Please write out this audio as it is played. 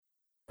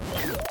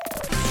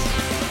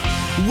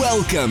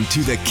Welcome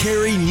to the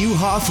Carey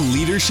Nieuwhof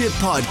Leadership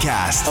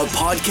Podcast, a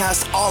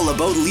podcast all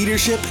about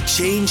leadership,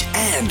 change,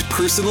 and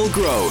personal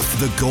growth.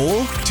 The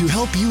goal? To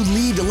help you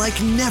lead like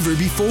never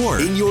before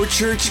in your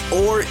church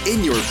or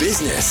in your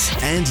business.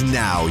 And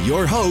now,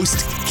 your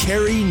host,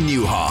 Carey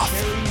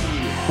Nieuwhof.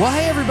 Well,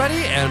 hey, everybody,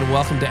 and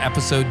welcome to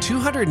episode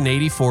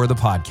 284 of the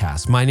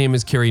podcast. My name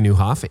is Carey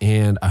Nieuwhof,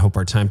 and I hope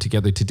our time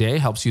together today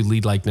helps you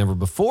lead like never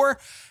before.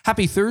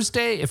 Happy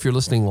Thursday if you're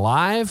listening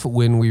live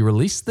when we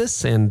release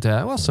this, and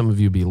some of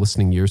you will be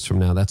listening years from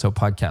now. That's how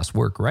podcasts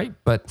work, right?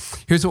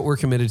 But here's what we're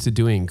committed to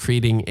doing,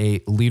 creating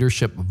a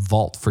leadership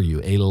vault for you,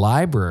 a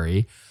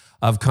library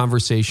of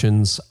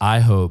conversations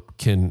I hope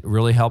can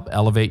really help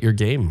elevate your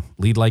game,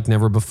 lead like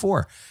never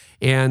before.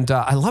 And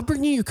I love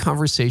bringing you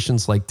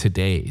conversations like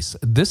today's.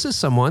 This is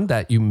someone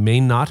that you may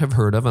not have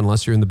heard of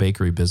unless you're in the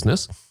bakery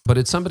business, but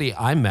it's somebody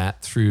I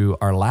met through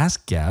our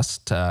last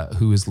guest,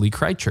 who is Lee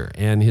Kreitcher,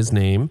 and his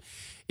name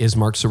is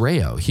Marc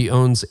Serrao. He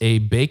owns a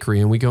bakery,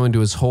 and we go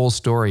into his whole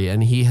story,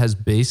 and he has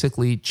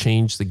basically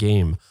changed the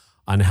game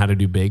on how to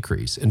do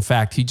bakeries. In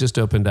fact, he just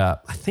opened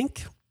up, I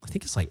think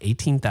it's like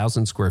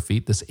 18,000 square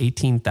feet, this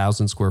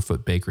 18,000 square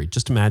foot bakery.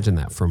 Just imagine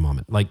that for a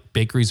moment. Like,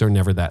 bakeries are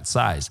never that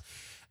size.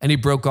 And he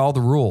broke all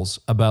the rules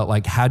about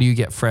like, how do you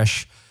get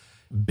fresh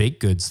baked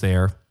goods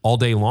there all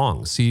day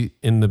long? See,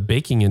 in the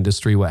baking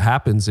industry, what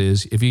happens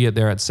is if you get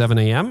there at 7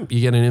 a.m.,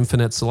 you get an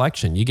infinite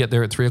selection. You get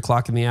there at 3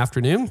 o'clock in the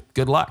afternoon,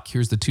 good luck.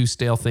 Here's the 2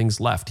 stale things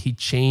left. He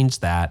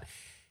changed that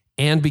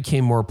and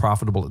became more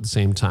profitable at the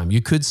same time.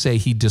 You could say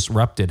he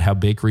disrupted how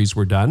bakeries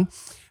were done,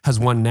 has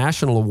won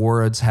national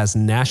awards, has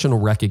national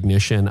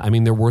recognition. I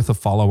mean, they're worth a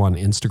follow on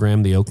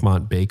Instagram, the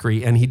Oakmont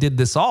Bakery. And he did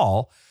this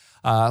all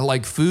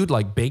like food,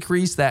 like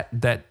bakeries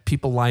that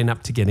people line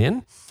up to get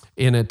in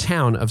a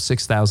town of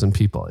 6,000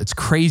 people. It's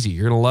crazy.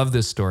 You're going to love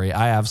this story.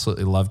 I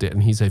absolutely loved it.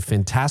 And he's a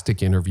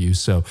fantastic interview.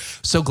 So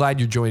glad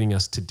you're joining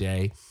us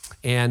today.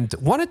 And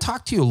want to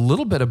talk to you a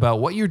little bit about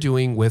what you're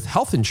doing with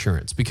health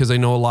insurance, because I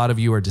know a lot of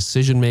you are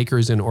decision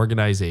makers in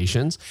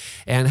organizations.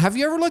 And have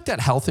you ever looked at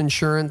health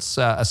insurance,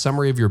 a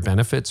summary of your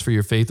benefits for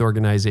your faith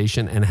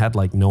organization, and had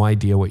like no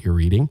idea what you're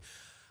reading?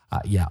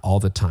 Yeah, all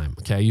the time.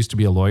 Okay, I used to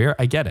be a lawyer.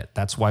 I get it.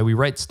 That's why we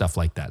write stuff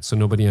like that, so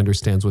nobody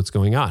understands what's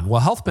going on.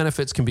 Well, health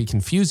benefits can be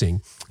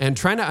confusing, and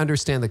trying to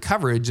understand the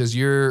coverage as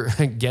you're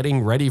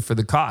getting ready for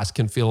the cost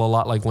can feel a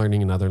lot like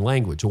learning another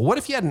language. Well, what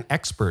if you had an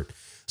expert,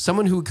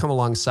 someone who would come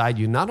alongside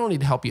you, not only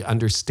to help you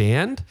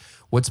understand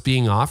what's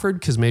being offered,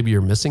 because maybe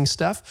you're missing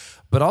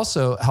stuff, but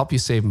also help you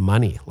save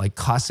money, like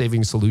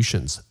cost-saving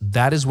solutions.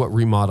 That is what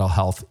Remodel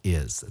Health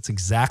is. That's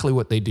exactly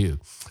what they do.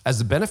 As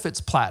a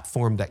benefits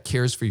platform that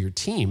cares for your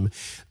team,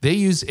 they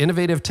use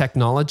innovative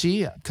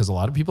technology, because a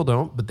lot of people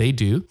don't, but they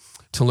do,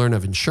 to learn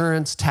of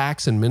insurance,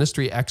 tax, and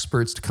ministry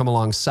experts to come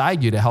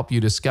alongside you to help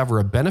you discover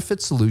a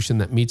benefit solution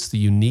that meets the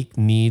unique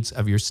needs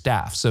of your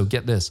staff. So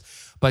get this,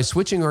 by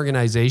switching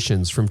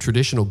organizations from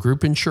traditional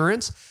group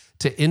insurance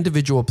to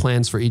individual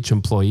plans for each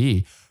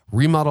employee,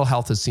 Remodel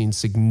Health has seen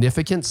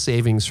significant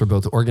savings for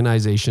both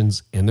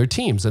organizations and their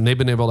teams. And they've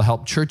been able to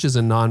help churches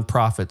and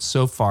nonprofits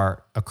so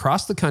far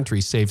across the country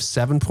save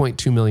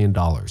 $7.2 million.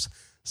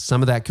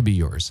 Some of that could be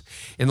yours.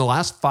 In the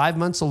last 5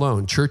 months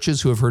alone,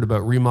 churches who have heard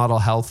about Remodel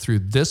Health through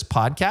this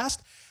podcast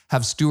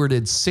have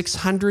stewarded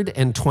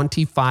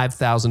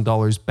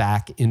 $625,000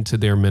 back into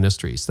their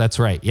ministries. That's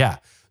right. Yeah.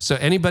 So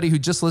anybody who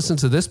just listened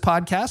to this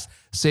podcast,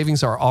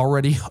 savings are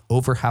already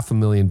over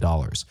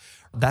 $500,000.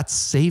 That's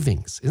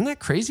savings. Isn't that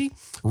crazy?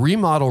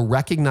 Remodel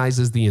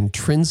recognizes the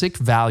intrinsic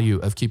value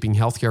of keeping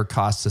healthcare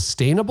costs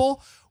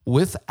sustainable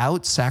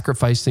without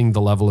sacrificing the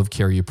level of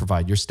care you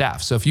provide your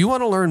staff. So if you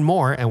want to learn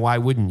more, and why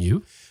wouldn't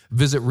you,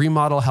 visit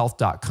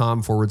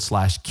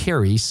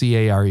remodelhealth.com/Carey,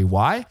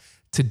 C-A-R-E-Y.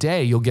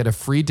 Today, you'll get a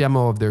free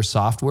demo of their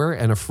software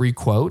and a free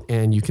quote,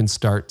 and you can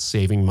start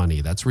saving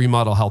money. That's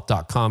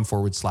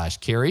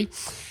remodelhealth.com/Carey.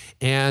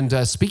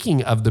 And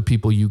speaking of the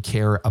people you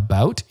care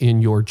about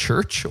in your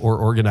church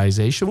or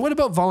organization, what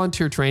about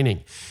volunteer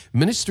training?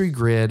 Ministry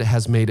Grid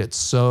has made it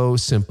so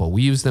simple.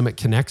 We use them at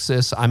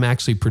Connexus. I'm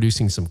actually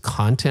producing some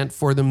content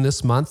for them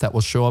this month that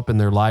will show up in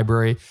their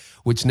library,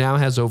 which now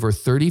has over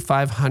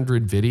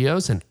 3,500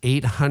 videos and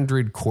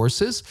 800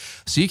 courses.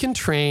 So you can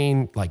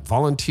train like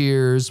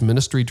volunteers,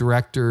 ministry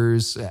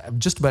directors,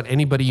 just about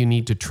anybody you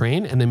need to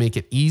train, and they make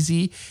it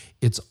easy.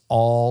 It's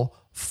all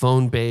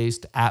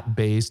phone-based,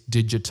 app-based,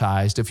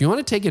 digitized. If you want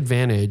to take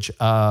advantage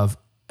of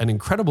an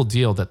incredible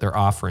deal that they're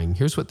offering,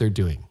 here's what they're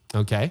doing,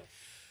 okay?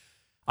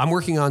 I'm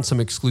working on some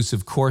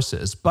exclusive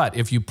courses, but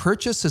if you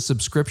purchase a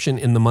subscription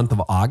in the month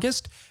of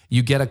August,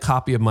 you get a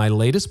copy of my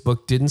latest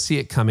book, Didn't See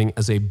It Coming,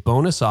 as a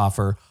bonus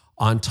offer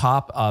on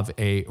top of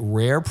a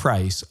rare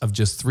price of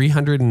just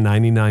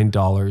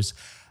 $399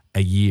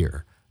 a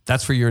year.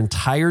 That's for your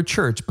entire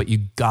church, but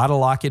you got to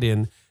lock it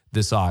in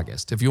this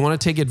August. If you want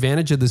to take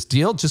advantage of this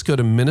deal, just go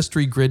to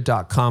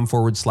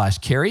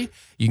ministrygrid.com/Carey.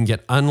 You can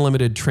get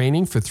unlimited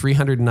training for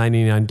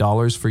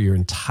 $399 for your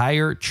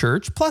entire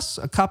church, plus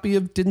a copy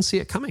of Didn't See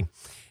It Coming.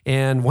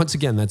 And once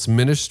again, that's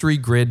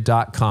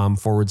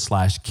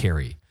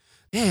ministrygrid.com/Carey.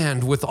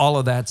 And with all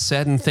of that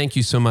said, and thank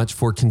you so much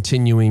for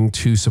continuing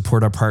to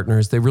support our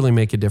partners. They really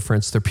make a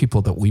difference. They're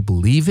people that we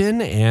believe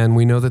in, and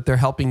we know that they're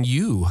helping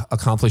you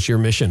accomplish your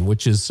mission,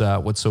 which is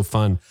what's so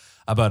fun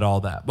about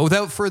all that. But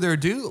without further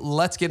ado,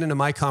 let's get into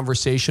my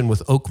conversation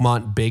with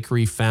Oakmont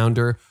Bakery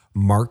founder,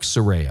 Marc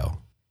Serrao.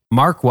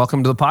 Marc,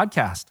 welcome to the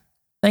podcast.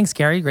 Thanks,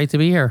 Carey. Great to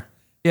be here.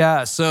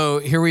 Yeah, so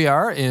here we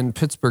are in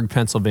Pittsburgh,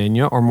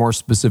 Pennsylvania, or more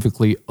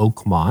specifically,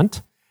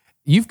 Oakmont.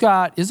 You've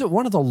got, is it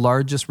one of the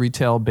largest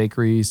retail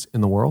bakeries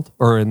in the world,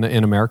 or in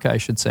America, I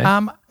should say?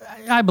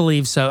 I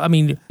believe so. I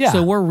mean,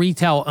 So we're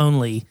retail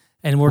only,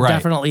 and we're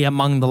definitely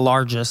among the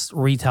largest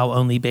retail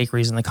only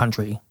bakeries in the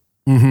country.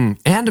 Mm-hmm.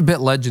 And a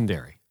bit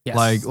legendary.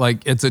 Yes.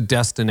 Like it's a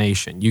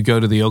destination. You go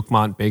to the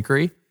Oakmont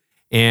Bakery,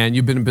 and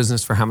you've been in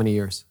business for how many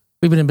years?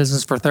 We've been in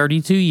business for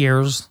 32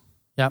 years.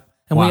 Yep.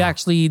 And we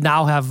actually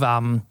now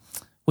have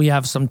we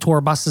have some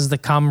tour buses that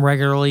come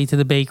regularly to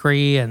the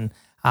bakery, and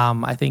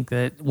I think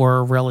that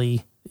we're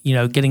really,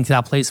 getting to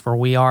that place where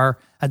we are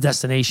a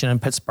destination in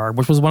Pittsburgh,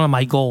 which was one of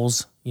my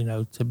goals,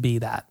 to be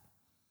that.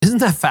 Isn't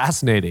that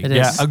fascinating? It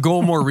is. A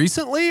goal more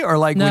recently, or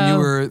like when you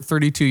were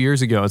 32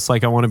 years ago, it's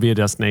like, I want to be a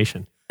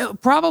destination.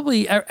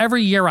 Probably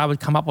every year I would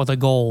come up with a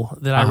goal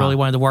that I really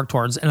wanted to work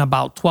towards. And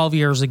about 12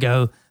 years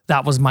ago,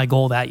 that was my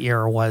goal that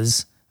year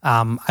was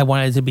I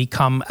wanted to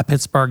become a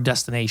Pittsburgh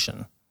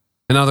destination.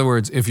 In other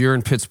words, if you're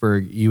in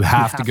Pittsburgh, you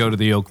have to go to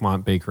the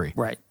Oakmont Bakery.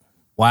 Right.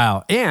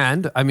 Wow.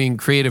 And I mean,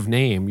 creative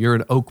name, you're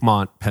in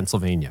Oakmont,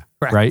 Pennsylvania,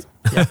 right?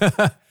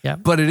 Yeah.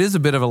 But it is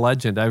a bit of a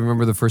legend. I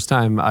remember the first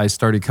time I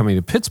started coming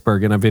to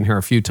Pittsburgh, and I've been here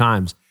a few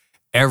times,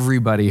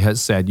 everybody has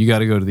said, you got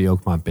to go to the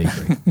Oakmont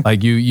Bakery.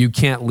 Like you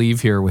can't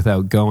leave here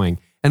without going.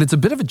 And it's a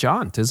bit of a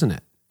jaunt, isn't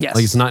it? Yes.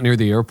 Like it's not near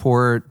the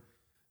airport.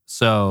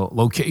 So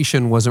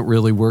location wasn't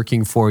really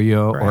working for you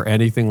or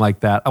anything like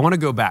that. I want to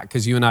go back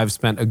because you and I have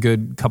spent a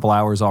good couple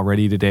hours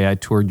already today. I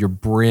toured your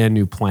brand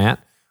new plant,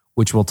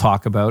 which we'll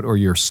talk about, or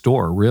your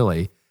store,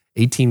 really.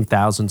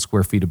 18,000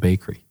 square feet of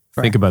bakery.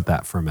 Right. Think about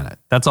that for a minute.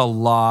 That's a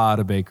lot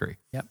of bakery.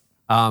 Yep.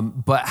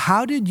 But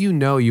how did you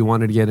know you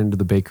wanted to get into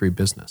the bakery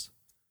business?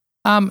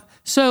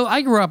 So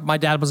I grew up, my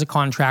dad was a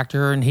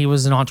contractor and he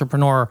was an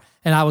entrepreneur,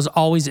 and I was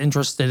always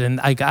interested in,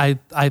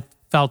 I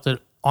felt that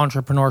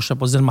entrepreneurship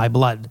was in my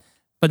blood,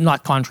 but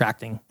not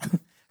contracting.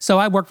 So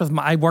I worked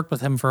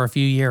with him for a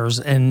few years,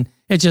 and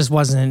it just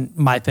wasn't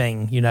my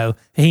thing. He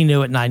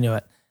knew it and I knew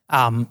it.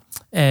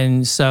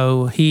 And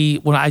so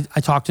when I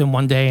talked to him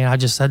one day and I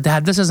just said,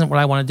 Dad, this isn't what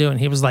I want to do. And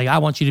he was like, I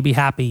want you to be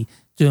happy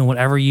doing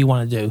whatever you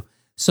want to do.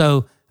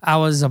 So I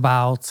was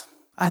about,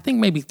 I think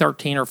maybe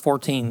 13 or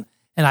 14.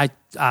 And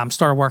I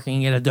started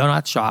working at a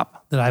donut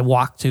shop that I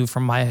walked to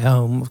from my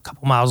home a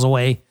couple miles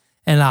away.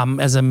 And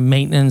as a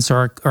maintenance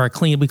or a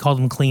clean, we called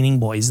them cleaning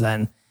boys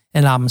then.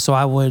 And so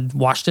I would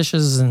wash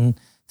dishes and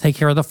take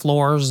care of the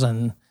floors.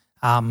 And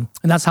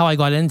that's how I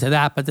got into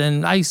that. But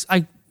then I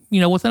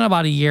within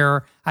about a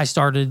year, I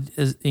started,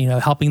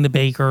 helping the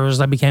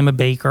bakers. I became a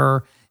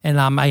baker, and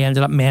I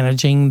ended up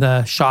managing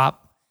the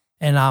shop.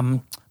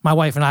 And my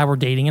wife and I were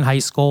dating in high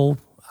school.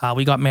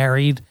 We got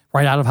married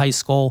right out of high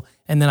school.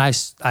 And then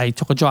I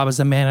took a job as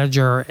a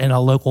manager in a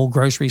local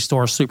grocery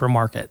store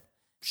supermarket.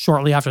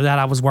 Shortly after that,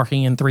 I was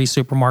working in 3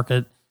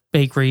 supermarket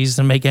bakeries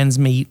to make ends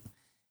meet.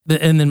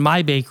 And then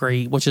my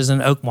bakery, which is in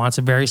Oakmont, it's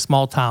a very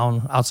small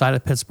town outside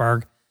of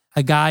Pittsburgh,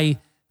 a guy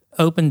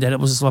opened it. It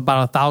was about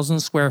 1,000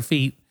 square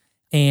feet.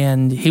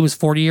 And he was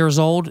 40 years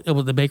old.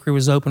 The bakery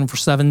was open for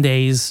 7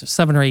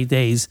 or 8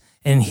 days.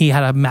 And he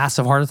had a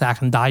massive heart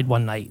attack and died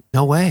one night.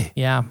 No way.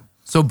 Yeah.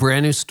 So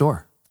brand new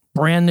store.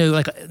 Brand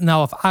new.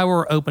 Now, if I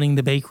were opening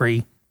the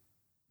bakery,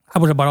 I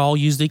would have bought all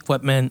used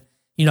equipment.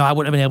 I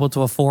wouldn't have been able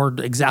to afford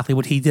exactly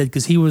what he did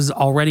because he was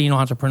already an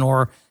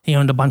entrepreneur. He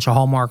owned a bunch of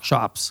Hallmark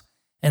shops.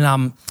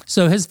 And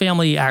so his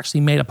family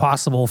actually made it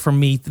possible for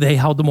me. They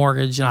held the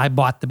mortgage and I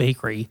bought the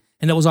bakery.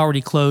 And it was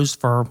already closed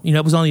for,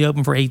 it was only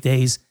open for 8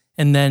 days.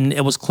 And then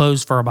it was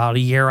closed for about a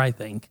year, I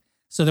think.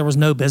 So there was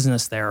no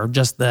business there.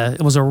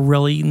 It was a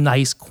really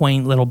nice,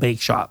 quaint little bake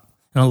shop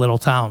in a little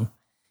town.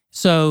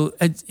 So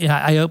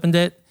I opened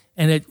it,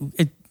 and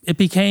it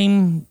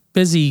became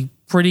busy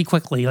pretty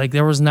quickly. Like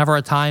there was never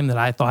a time that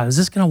I thought, is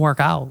this going to work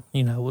out?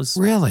 It was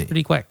really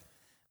pretty quick.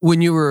 When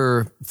you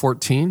were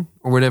 14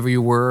 or whatever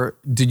you were,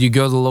 did you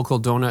go to the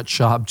local donut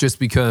shop just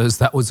because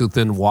that was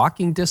within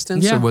walking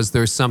distance? Yeah. Or was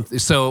there something?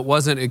 So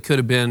it could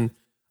have been,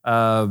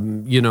 a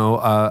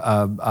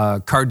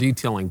car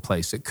detailing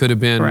place. It could have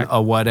been Correct. a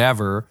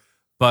whatever,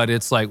 but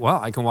it's like, well,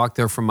 I can walk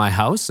there from my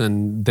house,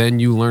 and then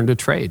you learned a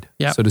trade,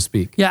 so to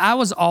speak. Yeah, I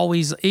was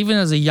always, even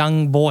as a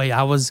young boy,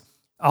 I was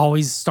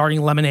always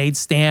starting lemonade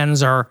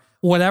stands or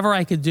whatever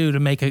I could do to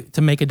make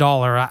a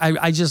dollar.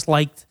 I just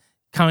liked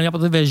coming up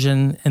with a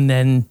vision and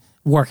then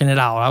working it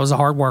out. I was a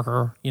hard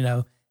worker,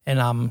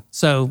 and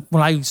so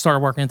when I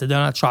started working at the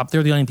donut shop,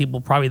 they're the only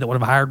people probably that would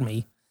have hired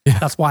me. Yeah.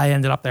 That's why I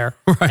ended up there.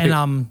 Right.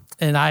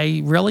 And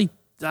I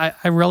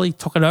really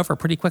took it over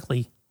pretty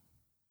quickly.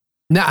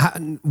 Now,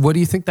 what do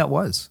you think that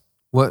was?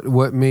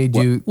 What made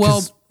you?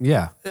 Well,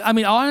 yeah. I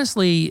mean,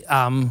 honestly,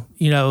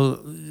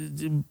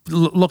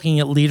 looking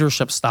at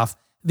leadership stuff,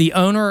 the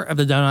owner of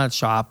the donut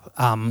shop,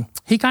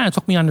 he kind of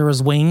took me under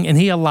his wing, and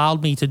he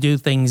allowed me to do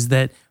things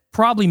that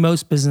probably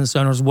most business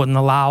owners wouldn't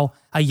allow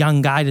a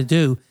young guy to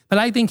do. But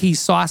I think he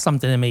saw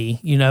something in me,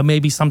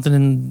 maybe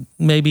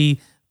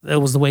it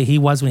was the way he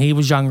was when he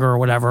was younger or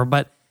whatever.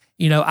 But,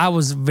 I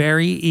was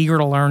very eager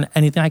to learn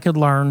anything I could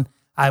learn.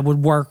 I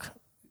would work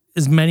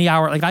as many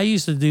hours. Like I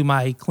used to do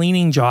my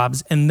cleaning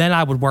jobs, and then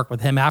I would work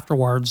with him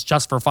afterwards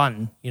just for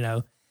fun,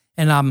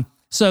 And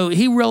so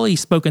he really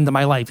spoke into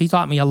my life. He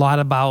taught me a lot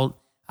about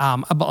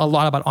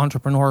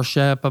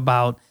entrepreneurship,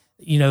 about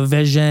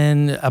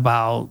vision,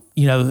 about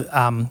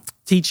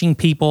teaching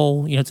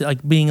people, to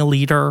like being a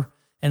leader.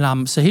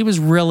 And so he was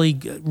really,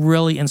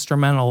 really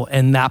instrumental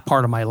in that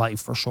part of my life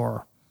for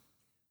sure.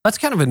 That's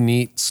kind of a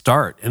neat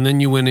start. And then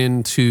you went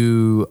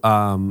into,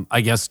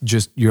 I guess,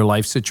 just your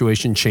life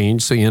situation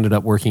changed. So you ended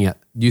up working at,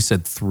 you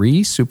said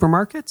 3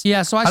 supermarkets?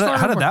 Yeah. So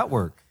How did that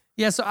work?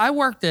 Yeah. So I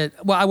worked at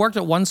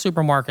one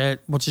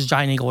supermarket, which is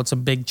Giant Eagle. It's a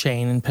big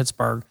chain in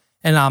Pittsburgh.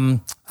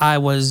 And I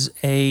was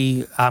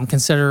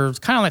considered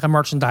kind of like a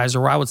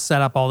merchandiser, where I would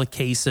set up all the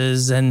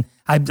cases, and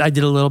I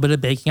did a little bit of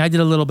baking. I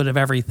did a little bit of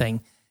everything.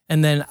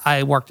 And then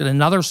I worked at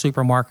another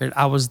supermarket.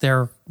 I was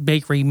their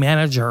bakery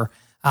manager,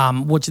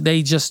 which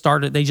they just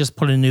started. They just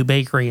put a new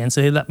bakery, and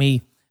so they let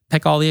me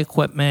pick all the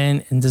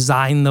equipment and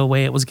design the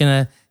way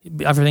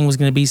everything was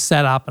gonna be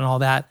set up and all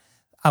that.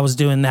 I was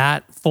doing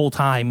that full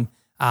time.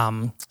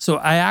 So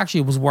I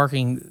actually was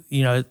working,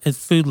 at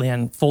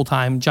Foodland full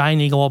time,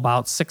 Giant Eagle,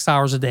 about 6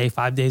 hours a day,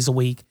 5 days a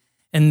week.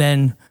 And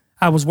then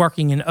I was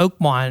working in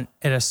Oakmont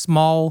at a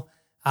small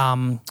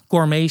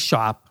gourmet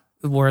shop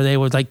where they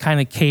would like kind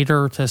of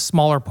cater to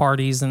smaller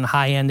parties and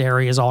high end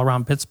areas all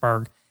around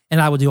Pittsburgh.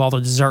 And I would do all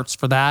the desserts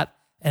for that,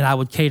 and I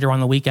would cater on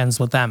the weekends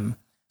with them.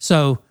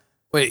 So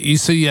Wait,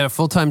 so you had a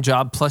full-time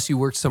job, plus you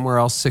worked somewhere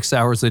else 6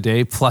 hours a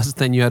day, plus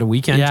then you had a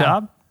weekend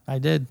job? I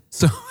did.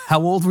 So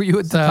how old were you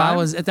at the time?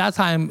 At that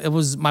time, it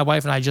was my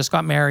wife and I just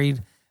got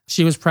married.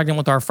 She was pregnant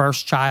with our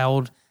first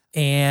child,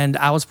 and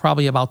I was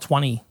probably about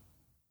 20.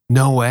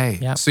 No way.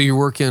 Yeah. So you're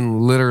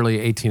working literally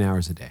 18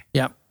 hours a day.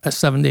 Yeah,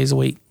 7 days a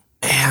week.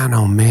 Man,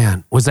 oh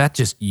man. Was that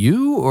just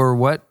you, or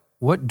what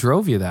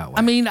drove you that way?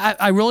 I mean,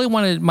 I really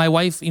wanted my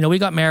wife, we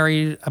got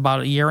married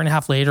about a year and a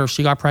half later.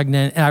 She got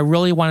pregnant, and I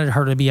really wanted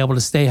her to be able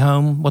to stay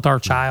home with our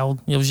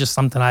child. It was just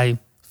something I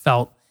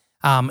felt.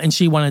 And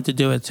she wanted to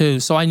do it too.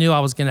 So I knew I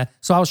was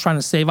trying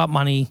to save up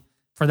money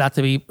for that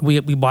to be, we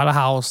bought a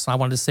house. I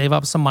wanted to save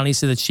up some money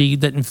so that she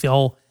didn't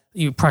feel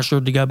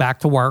pressured to go back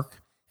to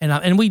work.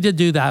 And we did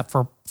do that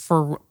for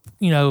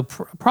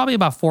probably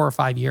about 4 or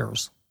 5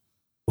 years.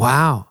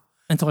 Wow.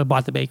 Until I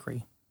bought the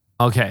bakery.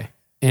 Okay.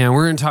 And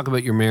we're going to talk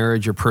about your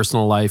marriage, your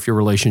personal life, your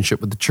relationship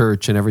with the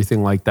church, and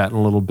everything like that in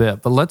a little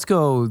bit. But let's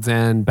go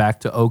then back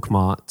to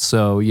Oakmont.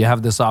 So you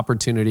have this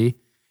opportunity,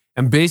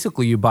 and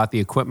basically you bought the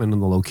equipment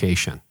and the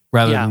location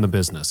rather than the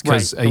business.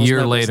 Because a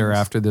year later,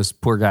 after this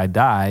poor guy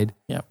died,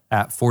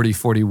 at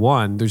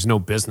 41, there's no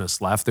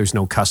business left. There's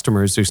no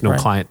customers. There's no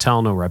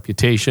clientele, no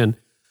reputation.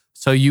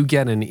 So you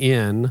get an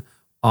in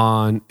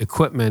on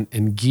equipment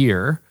and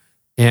gear,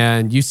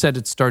 and you said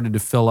it started to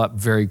fill up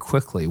very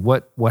quickly.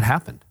 What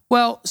happened?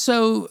 Well,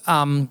 so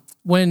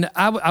when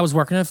I was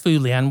working at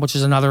Foodland, which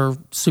is another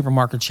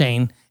supermarket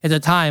chain at the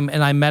time,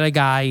 and I met a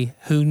guy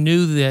who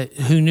knew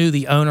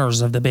the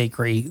owners of the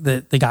bakery.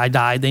 The guy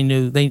died.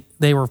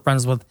 They were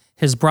friends with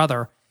his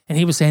brother, and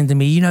he was saying to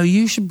me,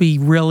 you should be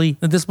really.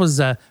 This was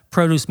a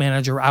produce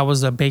manager. I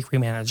was a bakery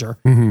manager,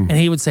 and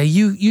he would say,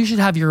 you should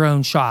have your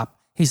own shop.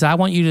 He said, I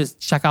want you to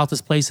check out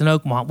this place in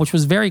Oakmont, which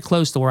was very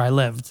close to where I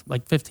lived,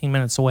 like 15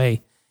 minutes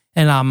away.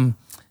 And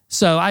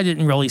so I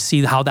didn't really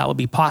see how that would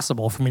be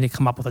possible for me to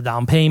come up with a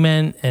down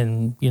payment,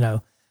 and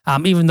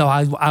even though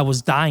I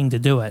was dying to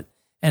do it.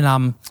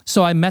 And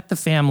so I met the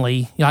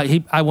family.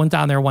 I went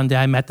down there one day.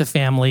 I met the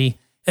family.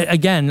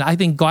 Again, I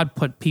think God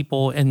put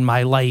people in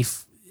my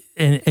life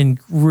in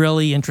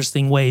really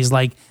interesting ways.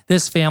 Like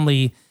this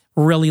family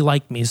really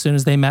liked me as soon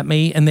as they met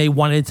me, and they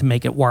wanted to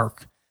make it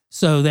work.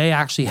 So they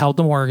actually held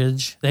the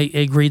mortgage. They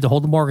agreed to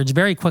hold the mortgage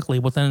very quickly.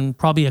 Within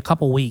probably a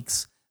couple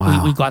weeks,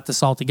 we got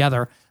this all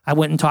together. I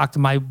went and talked to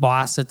my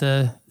boss at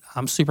the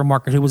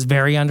supermarket, who was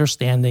very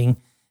understanding.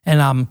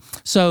 And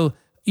so,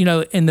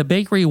 in the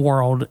bakery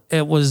world,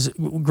 it was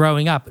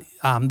growing up.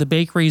 The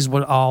bakeries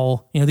would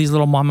all, these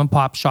little mom and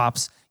pop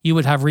shops, you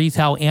would have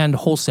retail and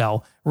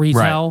wholesale.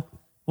 Retail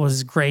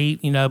was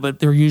great, but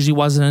there usually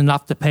wasn't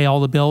enough to pay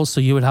all the bills.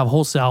 So you would have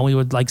wholesale. We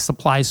would like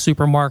supply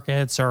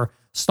supermarkets or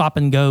stop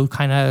and go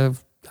kind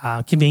of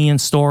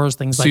convenience stores,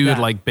 things like that. So you would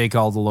like bake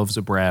all the loaves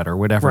of bread or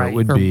whatever it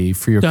would be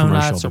for your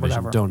commercial division.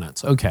 Whatever.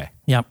 Donuts. Okay.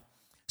 Yep.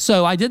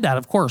 So I did that,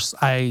 of course.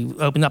 I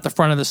opened up the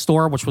front of the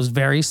store, which was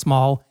very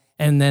small.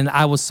 And then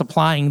I was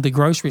supplying the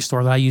grocery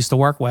store that I used to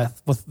work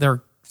with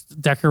their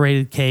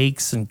decorated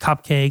cakes and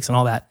cupcakes and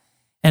all that.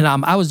 And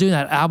I was doing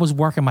that. I was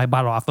working my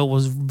butt off. It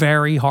was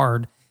very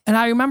hard. And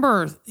I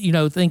remember,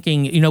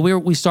 thinking,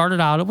 we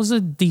started out, it was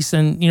a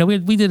decent,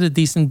 we did a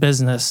decent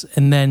business.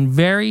 And then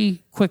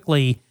very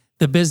quickly,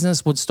 the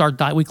business would start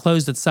dying. We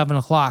closed at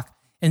 7:00.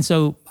 And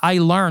so I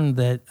learned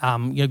that,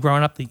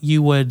 growing up, that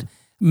you would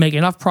make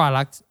enough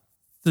product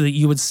so that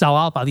you would sell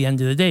out by the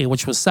end of the day,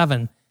 which was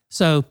 7.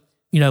 So,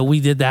 we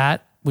did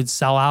that. We'd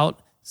sell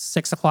out.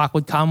 6 o'clock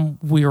would come.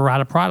 We were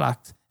out of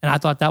product. And I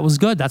thought that was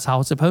good. That's how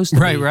it's supposed to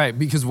be. Right.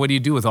 Because what do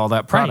you do with all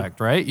that product,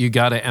 right? You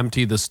got to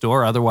empty the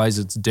store. Otherwise,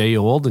 it's day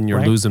old and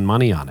you're losing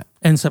money on it.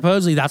 And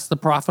supposedly that's the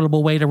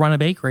profitable way to run a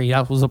bakery.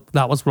 That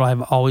was what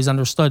I've always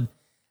understood.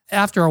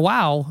 After a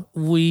while,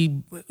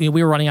 we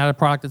were running out of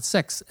product at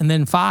 6 and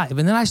then 5.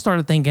 And then I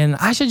started thinking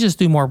I should just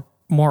do more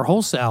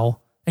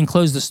wholesale and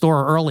close the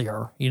store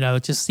earlier.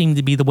 It just seemed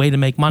to be the way to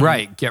make money.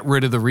 Right. Get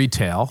rid of the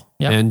retail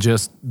and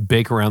just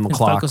bake around the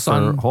clock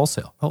for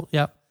wholesale.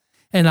 Yep.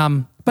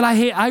 And but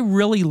I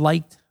really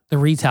liked the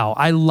retail.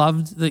 I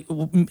loved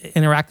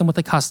interacting with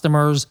the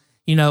customers.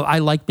 I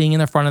liked being in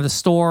the front of the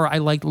store. I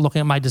liked looking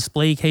at my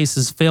display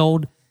cases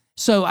filled.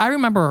 So I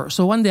remember,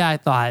 one day I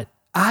thought,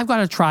 I've got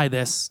to try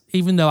this,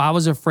 even though I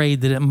was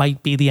afraid that it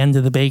might be the end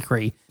of the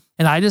bakery.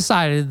 And I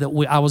decided that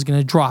I was going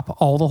to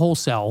drop all the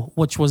wholesale,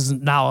 which was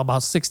now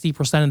about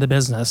 60% of the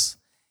business,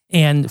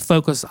 and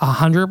focus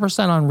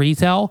 100% on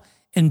retail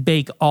and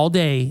bake all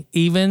day,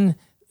 even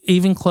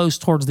close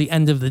towards the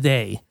end of the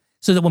day.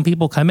 So that when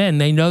people come in,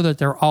 they know that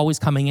they're always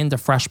coming into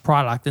fresh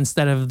product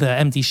instead of the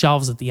empty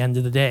shelves at the end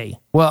of the day.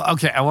 Well,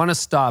 okay, I want to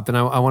stop and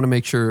I want to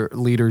make sure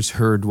leaders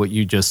heard what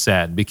you just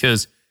said,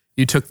 because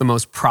you took the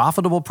most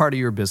profitable part of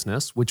your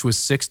business, which was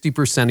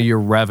 60% of your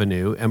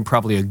revenue and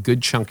probably a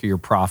good chunk of your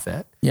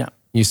profit. Yeah.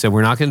 You said,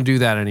 we're not going to do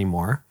that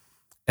anymore.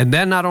 And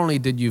then not only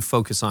did you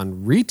focus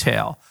on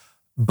retail,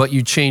 but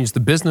you changed the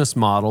business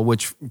model,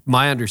 which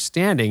my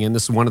understanding, and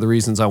this is one of the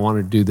reasons I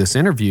wanted to do this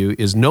interview,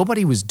 is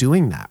nobody was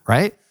doing that,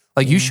 right?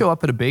 Like you show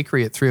up at a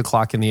bakery at 3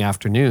 o'clock in the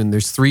afternoon,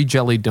 there's 3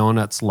 jelly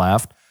donuts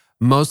left.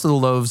 Most of the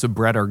loaves of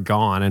bread are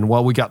gone. And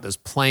we got this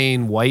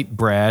plain white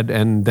bread.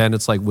 And then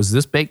it's like, was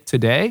this baked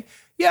today?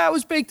 Yeah, it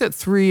was baked at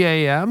 3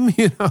 a.m.,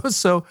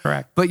 So,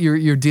 correct. But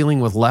you're dealing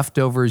with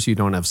leftovers. You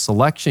don't have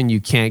selection.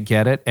 You can't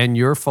get it. And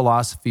your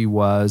philosophy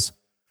was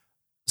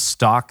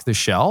stock the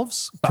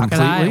shelves completely.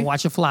 Stock it high and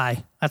watch it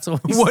fly. That's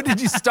what we What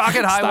did you stock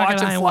it high,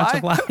 watch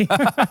it fly?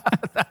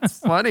 That's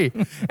funny.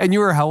 And you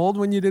were how old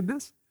when you did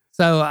this?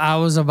 So I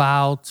was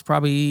about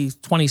probably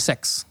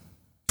 26.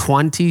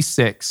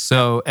 26.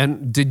 So,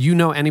 and did you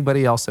know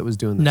anybody else that was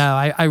doing this? No,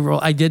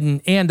 I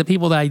didn't. And the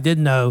people that I did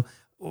know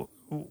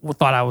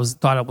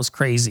thought it was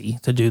crazy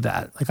to do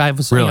that. Like I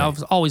was, really? I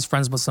was always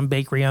friends with some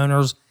bakery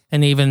owners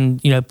and even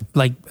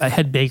like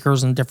head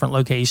bakers in different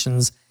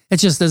locations. It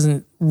just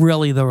isn't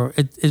really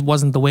it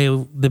wasn't the way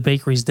the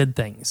bakeries did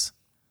things.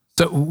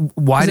 So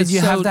why did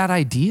you have that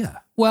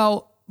idea?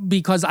 Well,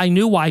 because I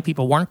knew why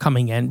people weren't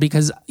coming in.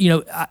 Because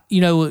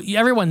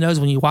everyone knows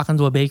when you walk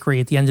into a bakery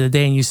at the end of the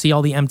day and you see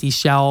all the empty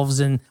shelves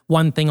and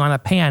one thing on a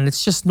pan,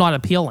 it's just not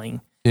appealing.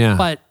 Yeah.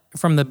 But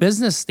from the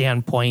business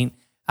standpoint,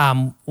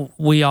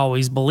 we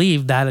always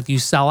believe that if you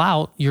sell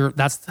out,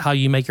 that's how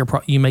you make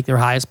your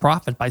highest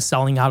profit, by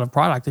selling out of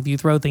product. If you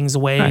throw things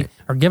away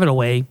or give it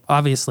away,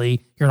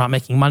 obviously you're not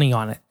making money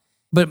on it.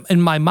 But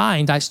in my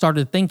mind, I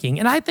started thinking,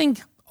 and I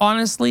think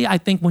honestly,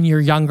 when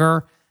you're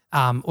younger,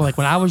 like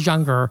when I was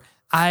younger,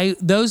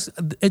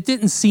 it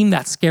didn't seem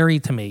that scary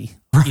to me.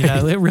 Right.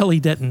 It really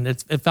didn't.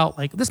 It felt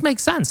like this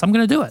makes sense. I'm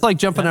going to do it. It's like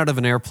jumping out of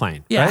an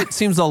airplane, right? It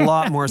seems a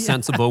lot more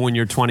sensible when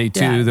you're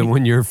 22 than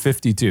when you're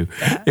 52.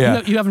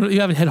 Yeah. You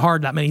haven't hit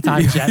hard that many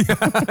times yet.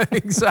 Yeah,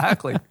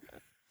 exactly.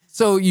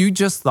 So you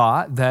just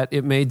thought that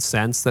it made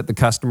sense that the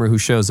customer who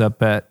shows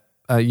up at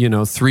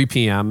 3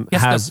 p.m.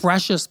 has the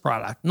freshest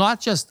product,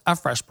 not just a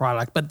fresh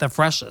product, but the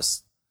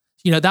freshest.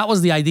 That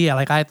was the idea.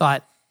 Like I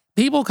thought,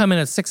 people come in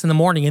at 6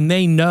 a.m. and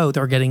they know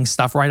they're getting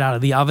stuff right out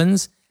of the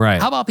ovens. Right.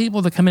 How about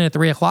people that come in at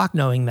 3 o'clock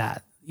knowing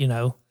that,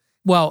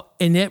 Well,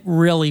 and it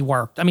really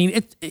worked. I mean,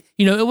 it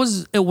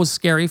was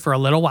scary for a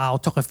little while.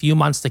 It took a few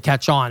months to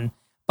catch on,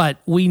 but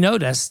we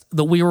noticed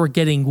that we were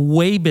getting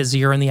way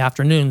busier in the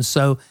afternoons.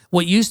 So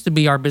what used to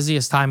be our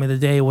busiest time of the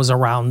day was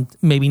around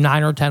maybe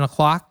 9 or 10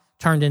 o'clock,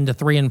 turned into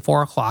 3 and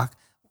 4 o'clock,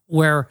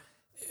 where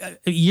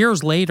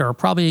years later,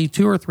 probably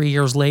 2 or 3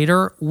 years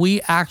later,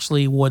 we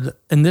actually would,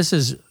 and this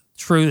is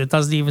true, it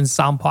doesn't even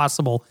sound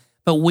possible,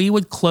 but we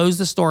would close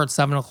the store at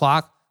 7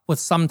 o'clock with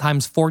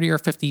sometimes 40 or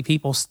 50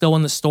 people still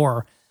in the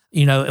store,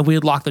 and we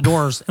would lock the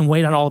doors and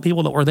wait on all the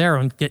people that were there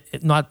and get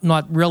it not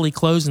really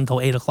close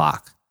until 8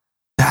 o'clock.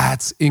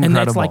 That's incredible.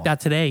 And that's like that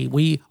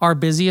today. Our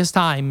busiest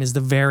time is the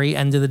very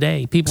end of the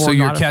day. People so are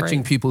you're not catching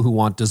afraid. People who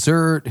want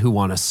dessert, who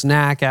want a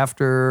snack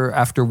after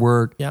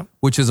work, Yep.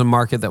 which is a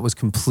market that was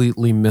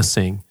completely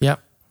missing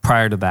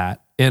prior to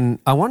that. And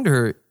I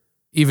wonder,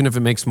 even if it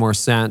makes more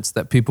sense,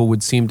 that people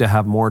would seem to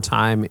have more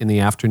time in the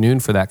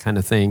afternoon for that kind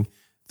of thing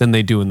than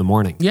they do in the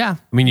morning. Yeah.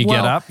 I mean, you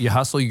get up, you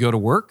hustle, you go to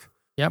work.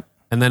 Yep.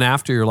 And then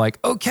after you're like,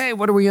 okay,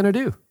 what are we going to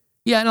do?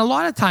 Yeah, and a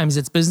lot of times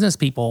it's business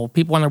people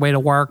on their way to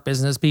work,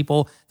 business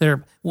people that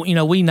are,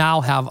 we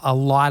now have a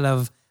lot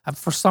of,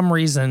 for some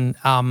reason,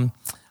 a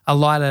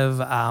lot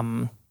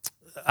of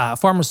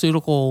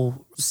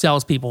pharmaceutical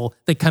salespeople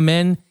that come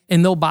in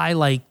and they'll buy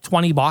like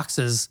 20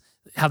 boxes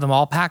have them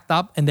all packed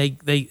up, and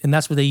and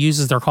that's what they use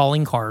as their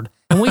calling card.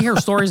 And we hear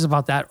stories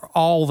about that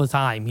all the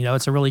time.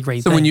 It's a really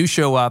great thing. So when you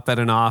show up at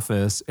an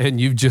office and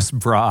you've just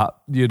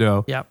brought,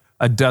 Yep.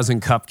 a dozen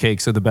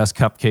cupcakes are the best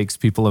cupcakes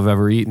people have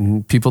ever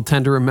eaten, people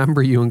tend to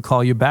remember you and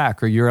call you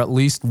back, or you're at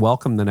least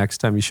welcome the next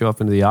time you show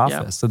up into the office.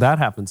 Yep. So that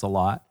happens a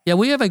lot. Yeah,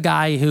 we have a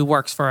guy who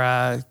works for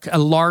a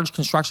large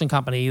construction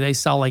company. They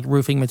sell like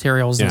roofing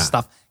materials and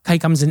stuff. He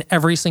comes in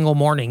every single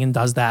morning and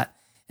does that.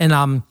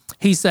 And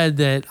he said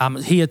that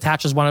he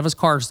attaches one of his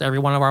cards to every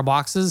one of our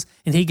boxes,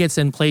 and he gets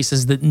in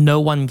places that no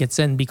one gets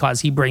in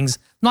because he brings,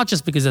 not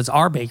just because it's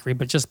our bakery,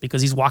 but just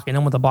because he's walking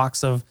in with a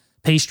box of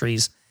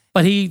pastries.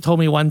 But he told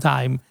me one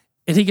time,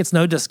 and he gets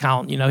no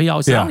discount. He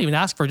always said, I don't even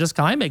ask for a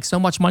discount. I make so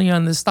much money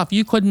on this stuff.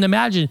 You couldn't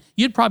imagine.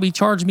 You'd probably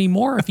charge me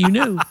more if you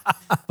knew.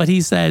 But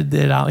he said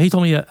that he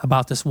told me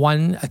about this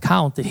one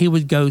account that he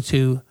would go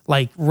to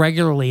like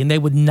regularly, and they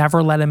would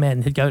never let him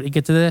in. He'd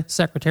get to the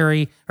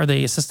secretary or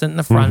the assistant in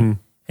the front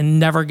and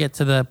never get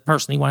to the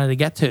person he wanted to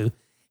get to.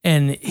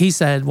 And he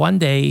said one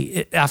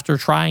day, after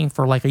trying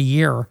for like a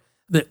year,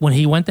 that when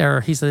he went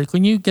there, he said,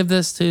 can you give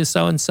this to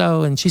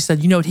so-and-so? And she said,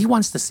 he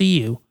wants to see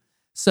you.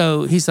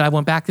 So he said, I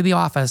went back to the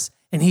office,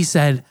 and he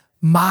said,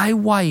 my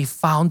wife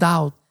found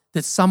out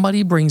that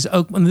somebody brings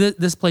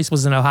this place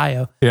was in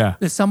Ohio. Yeah.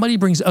 That somebody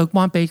brings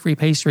Oakmont Bakery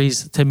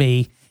pastries to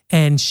me,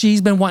 and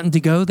she's been wanting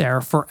to go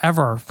there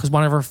forever because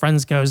one of her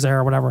friends goes there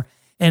or whatever.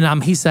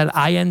 And he said,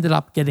 I ended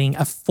up getting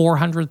a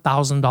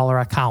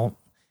 $400,000 account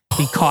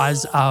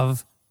because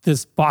of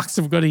this box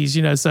of goodies,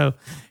 So,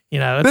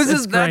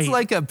 that's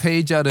like a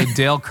page out of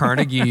Dale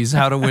Carnegie's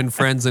How to Win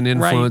Friends and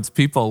Influence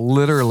People,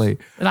 literally.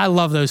 And I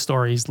love those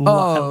stories. I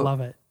love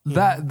it.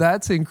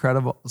 That's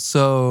incredible.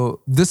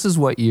 So this is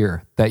what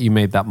year that you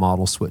made that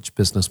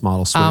business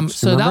model switch?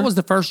 So that was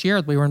the first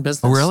year that we were in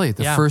business. Oh, really?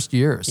 The first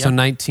year. So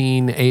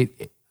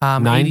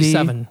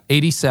 1987.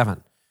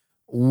 87.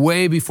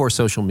 Way before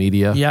social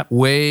media. Yep.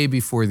 Way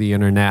before the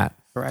internet.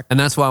 Correct. And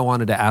that's why I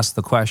wanted to ask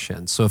the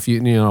question. So if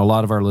a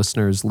lot of our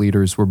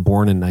leaders were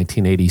born in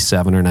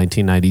 1987 or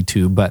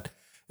 1992, but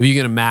if you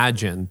can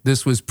imagine,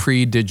 this was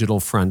pre-digital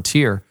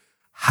frontier.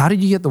 How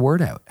did you get the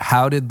word out?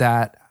 How did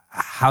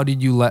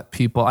you let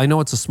people, I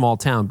know it's a small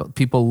town, but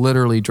people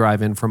literally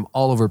drive in from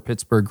all over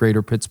Pittsburgh,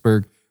 greater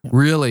Pittsburgh,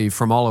 really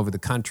from all over the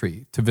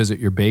country to visit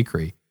your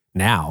bakery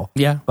now.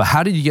 Yeah. But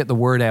how did you get the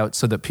word out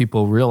so that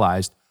people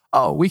realized,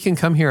 we can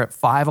come here at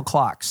 5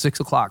 o'clock, 6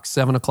 o'clock,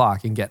 7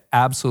 o'clock and get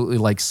absolutely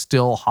like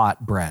still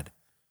hot bread?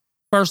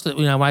 First,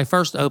 when I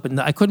first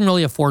opened, I couldn't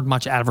really afford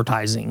much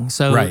advertising.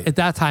 So at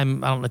that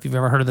time, I don't know if you've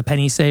ever heard of the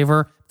Penny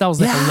Saver. That was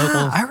like a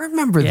local. I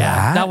remember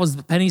that. That was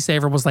Penny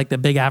Saver was like the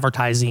big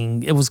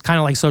advertising. It was kind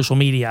of like social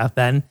media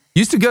then.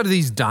 You used to go to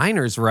these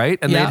diners, right?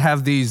 And they'd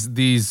have these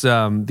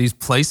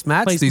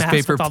placemats, these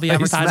paper with all the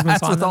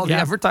advertisements with all the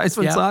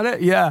advertisements on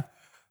it. Yeah.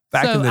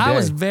 Back in the day. I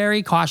was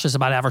very cautious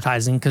about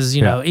advertising because,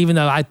 even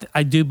though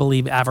I do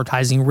believe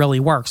advertising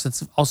really works,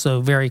 it's also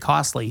very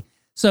costly.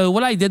 So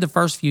what I did the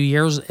first few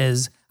years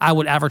is I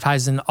would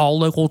advertise in all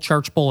local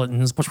church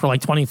bulletins, which were like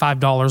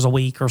 $25 a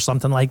week or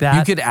something like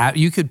that.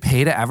 You could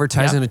pay to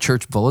advertise in a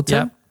church bulletin?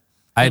 Yep.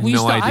 I had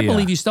no idea. I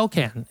believe you still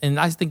can. And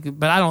I think,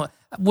 but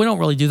we don't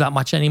really do that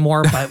much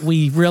anymore, but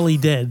we really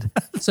did.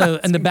 So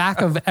in the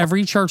back of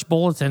every church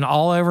bulletin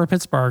all over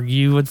Pittsburgh,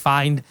 you would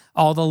find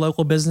all the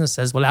local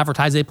businesses would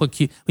advertise. They put,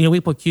 we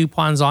put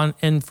coupons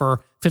in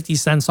for 50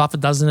 cents off a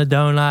dozen of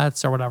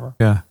donuts or whatever.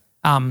 Yeah.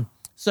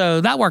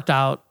 So that worked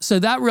out. So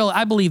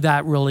I believe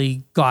that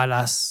really got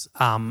us,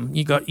 got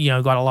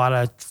a lot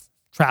of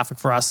traffic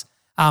for us.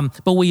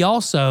 But we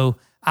also,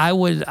 I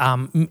would,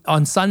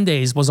 on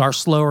Sundays was our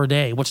slower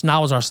day, which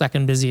now is our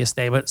second busiest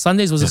day, but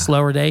Sundays was a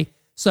slower day.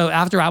 So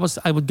after I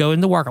would go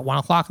into work at 1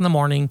 o'clock in the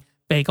morning,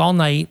 bake all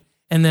night.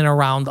 And then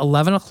around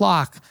 11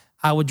 o'clock,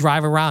 I would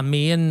drive around.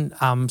 Me and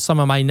some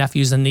of my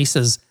nephews and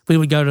nieces, we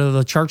would go to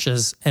the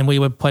churches and we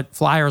would put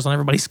flyers on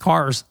everybody's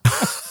cars.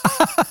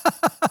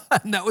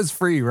 And that was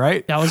free,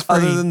 right? That was free.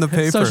 Other than the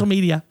paper. Social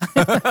media.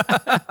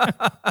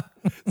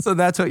 So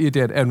that's what you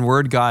did. And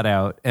word got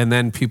out. And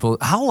then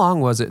how long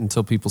was it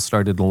until people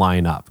started to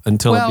line up,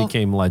 until it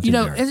became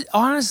legendary?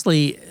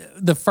 Honestly,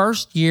 the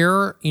first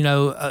year,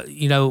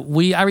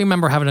 I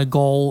remember having a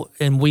goal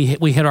and we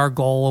hit our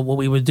goal of what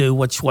we would do,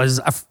 which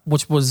was it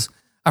was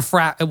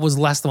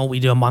less than what we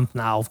do a month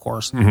now, of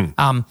course.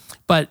 Mm-hmm.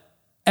 But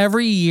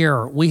every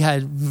year we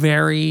had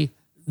very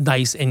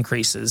nice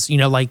increases,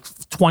 like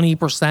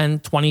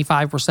 20%,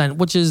 25%,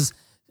 which is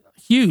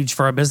huge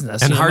for a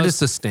business. And hard to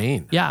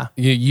sustain. Yeah.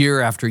 Year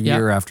after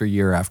year after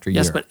year after year.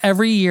 Yes, but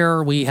every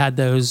year we had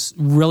those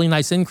really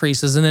nice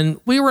increases. And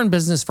then we were in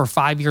business for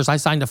 5 years. I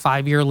signed a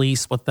 5-year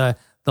lease with the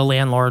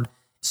landlord.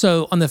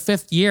 So on the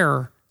 5th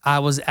year, I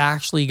was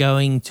actually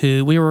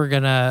we were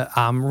going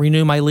to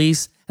renew my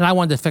lease, and I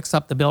wanted to fix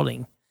up the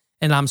building.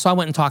 And so I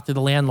went and talked to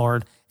the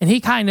landlord, and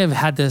he kind of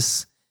had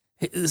this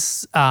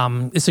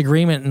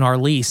agreement in our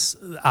lease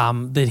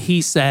that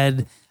he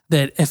said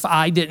that if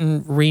I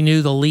didn't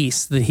renew the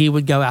lease, that he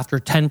would go after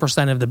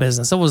 10% of the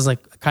business. It was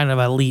like kind of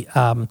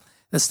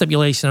a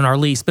stipulation in our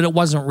lease, but it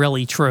wasn't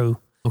really true.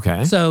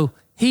 Okay. So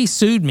he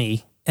sued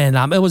me, and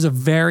it was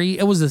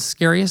the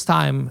scariest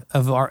time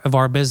of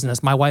our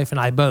business, my wife and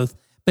I both.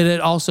 But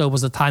it also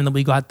was a time that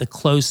we got the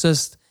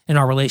closest in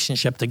our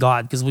relationship to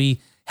God, because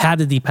we had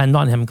to depend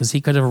on him, because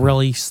he could have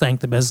really sank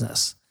the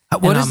business. How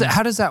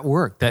does that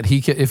work? That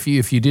he could, if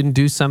you didn't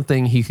do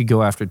something, he could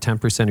go after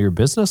 10% of your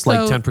business, like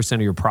 10%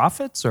 of your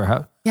profits, or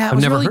how? Yeah, it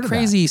was really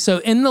crazy. So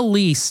in the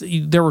lease,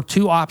 there were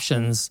two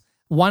options.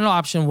 One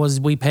option was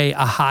we pay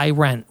a high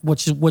rent,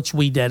 which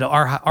we did.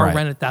 Our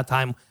rent at that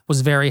time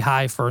was very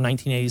high for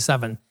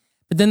 1987.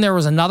 But then there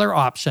was another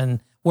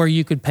option where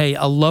you could pay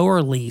a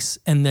lower lease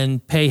and then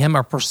pay him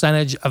a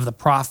percentage of the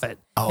profit.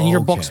 And your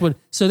books would,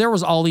 so there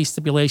was all these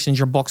stipulations.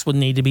 Your books would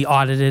need to be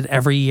audited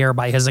every year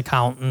by his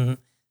accountant,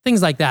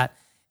 things like that.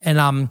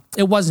 And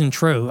it wasn't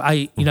true.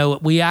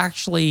 We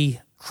actually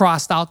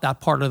crossed out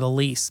that part of the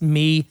lease,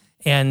 me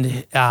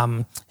and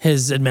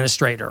his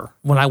administrator,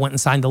 when I went and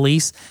signed the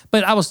lease.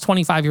 But I was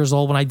 25 years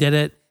old when I did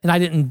it, and I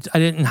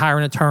didn't hire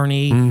an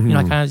attorney.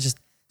 I kind of just,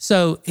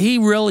 so he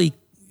really,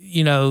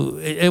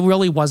 it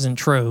really wasn't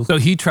true. So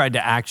he tried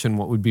to action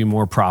what would be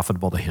more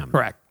profitable to him.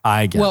 Correct.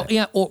 I get it.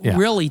 Yeah,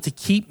 really to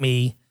keep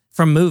me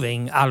from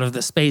moving out of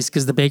the space,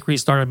 because the bakery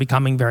started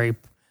becoming very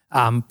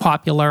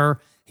popular.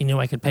 He knew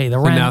I could pay the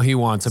rent. And now he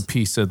wants a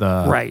piece of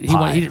the right. He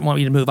didn't want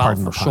me to move out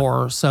for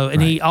sure. So,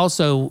 and he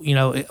also,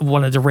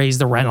 wanted to raise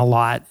the rent a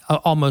lot,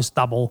 almost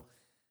double.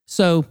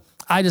 So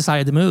I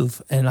decided to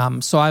move,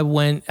 and so I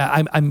went.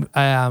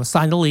 I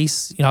signed a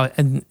lease,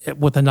 and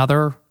with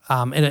another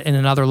in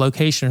another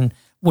location,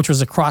 which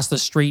was across the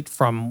street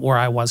from where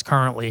I was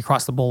currently,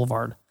 across the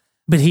boulevard.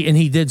 But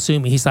he did sue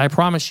me. He said, "I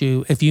promise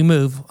you, if you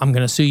move, I'm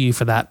going to sue you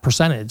for that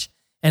percentage."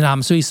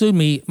 And so he sued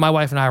me. My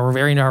wife and I were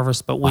very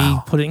nervous, but we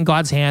put it in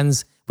God's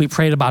hands. We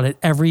prayed about it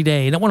every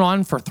day, and it went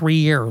on for 3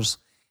 years.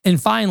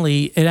 And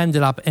finally, it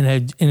ended up in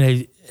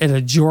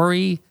a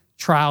jury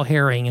trial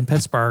hearing in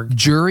Pittsburgh.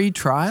 Jury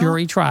trial?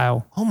 Jury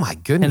trial. Oh my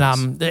goodness!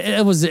 And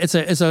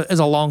it's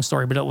a long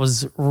story, but it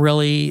was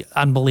really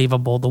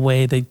unbelievable the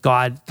way that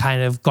God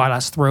kind of got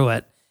us through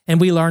it, and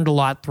we learned a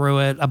lot through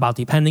it about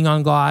depending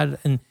on God.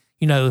 And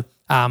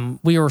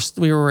we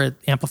were at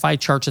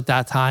Amplified Church at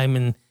that time,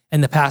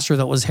 and the pastor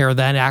that was here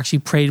then actually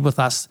prayed with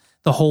us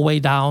the whole way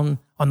down.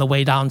 On the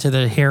way down to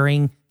the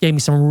hearing, gave me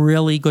some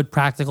really good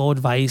practical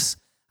advice.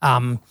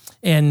 And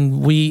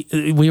we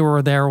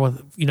were there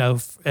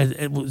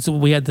with, so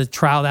we had the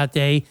trial that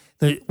day.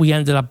 We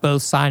ended up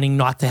both signing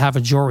not to have a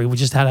jury. We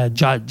just had a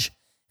judge,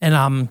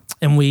 and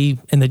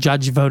the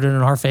judge voted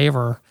in our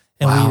favor,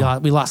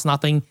 and we lost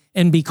nothing.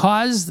 And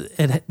because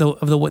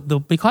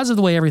because of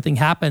the way everything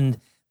happened,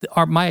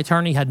 my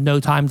attorney had no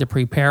time to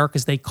prepare,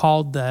 because they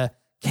called the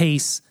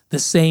case the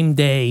same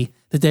day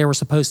that they were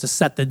supposed to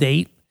set the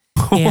date.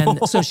 And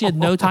so she had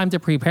no time to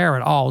prepare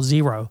at all,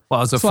 zero.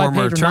 Well, as a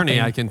former attorney,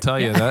 I can tell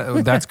you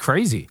that's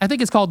crazy. I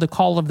think it's called the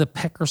call of the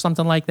pick or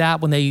something like that,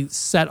 when they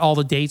set all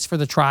the dates for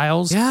the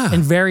trials. Yeah.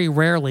 And very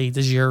rarely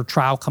does your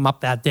trial come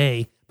up that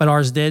day. But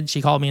ours did.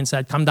 She called me and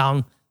said, "Come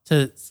down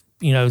to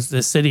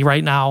the city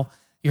right now.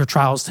 Your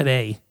trial's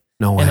today."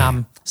 No way.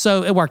 And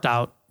so it worked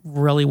out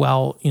really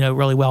well,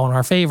 really well in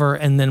our favor.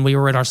 And then we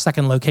were at our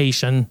second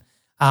location,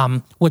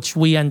 which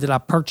we ended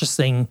up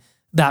purchasing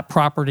that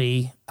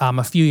property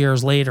a few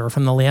years later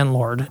from the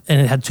landlord, and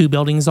it had 2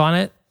 buildings on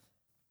it.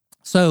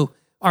 So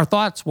our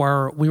thoughts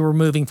were we were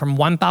moving from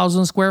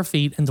 1,000 square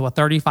feet into a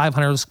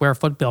 3,500 square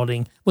foot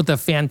building with a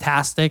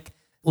fantastic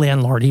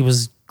landlord. He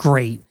was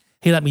great.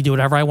 He let me do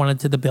whatever I wanted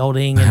to the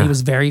building, and he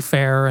was very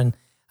fair. And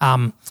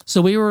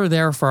so we were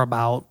there for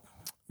about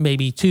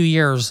maybe 2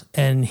 years,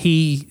 and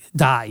he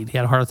died. He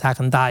had a heart attack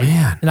and died.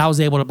 Man. And I was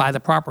able to buy the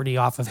property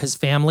off of his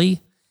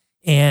family,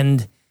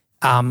 and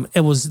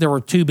there were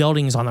 2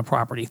 buildings on the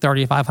property,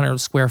 3,500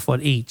 square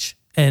foot each.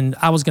 And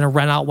I was going to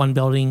rent out one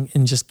building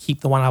and just keep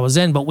the one I was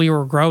in, but we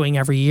were growing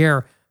every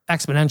year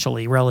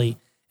exponentially, really.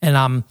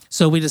 And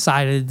so we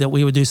decided that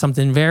we would do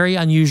something very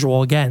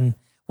unusual again,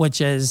 which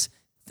is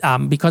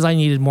because I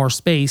needed more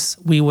space,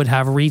 we would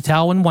have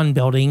retail in one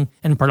building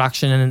and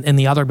production in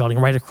the other building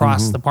right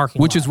across the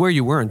parking lot. Which is where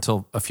you were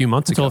until a few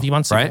months ago.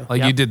 Right?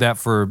 Like you did that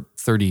for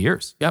 30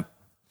 years. Yep.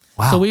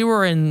 Wow. So we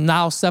were in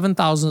now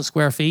 7,000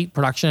 square feet,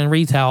 production and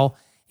retail,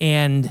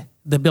 and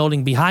the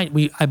building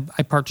behind,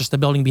 I purchased the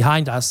building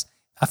behind us,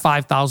 a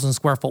 5,000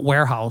 square foot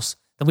warehouse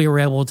that we were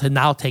able to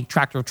now take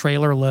tractor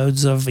trailer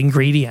loads of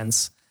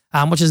ingredients,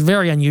 which is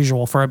very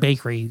unusual for a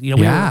bakery.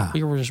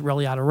 We were just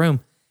really out of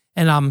room.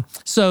 And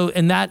so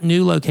in that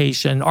new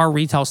location, our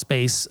retail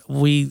space,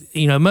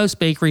 most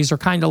bakeries are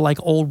kind of like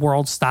old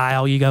world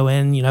style. You go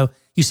in, you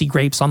see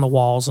grapes on the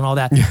walls and all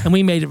that. Yeah. And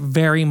we made it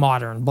very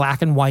modern,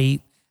 black and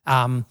white.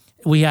 Our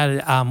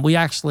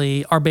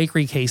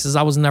bakery cases,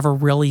 I was never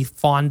really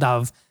fond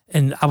of,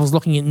 and I was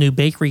looking at new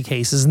bakery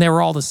cases, and they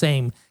were all the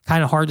same,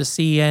 kind of hard to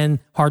see in,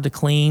 hard to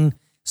clean.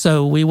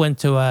 So we went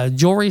to a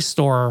jewelry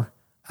store,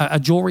 a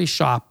jewelry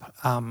shop,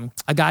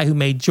 a guy who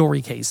made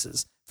jewelry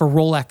cases for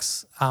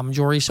Rolex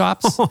jewelry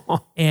shops,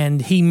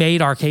 and he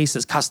made our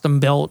cases custom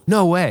built.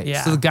 No way.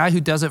 Yeah. So the guy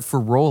who does it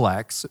for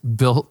Rolex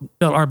built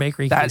our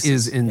bakery cases. That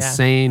is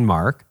insane,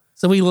 Mark.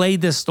 So we laid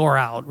this store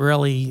out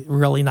really,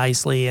 really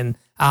nicely. And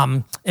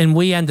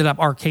we ended up,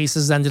 our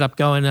cases ended up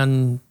going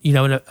on, you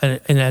know,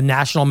 in a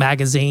national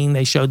magazine.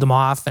 They showed them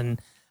off.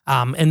 And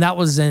that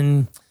was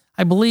in,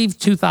 I believe,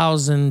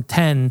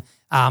 2010,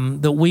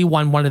 that we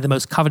won one of the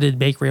most coveted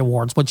bakery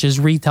awards, which is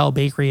Retail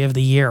Bakery of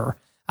the Year,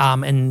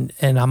 in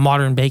a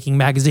Modern Baking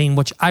magazine,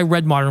 which I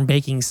read Modern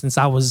Baking since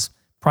I was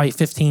probably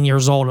 15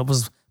 years old. It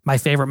was my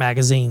favorite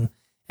magazine.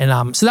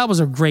 And so that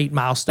was a great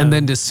milestone. And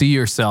then to see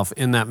yourself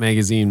in that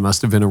magazine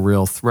must have been a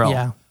real thrill.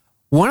 Yeah.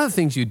 One of the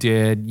things you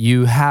did,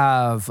 you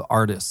have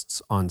artists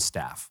on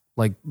staff,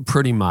 like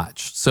pretty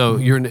much. So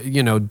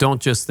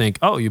don't just think,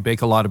 oh, you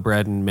bake a lot of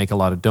bread and make a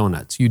lot of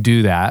donuts. You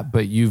do that,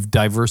 but you've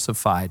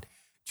diversified.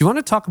 Do you want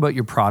to talk about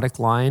your product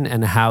line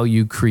and how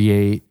you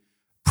create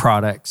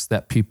products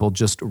that people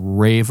just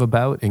rave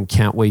about and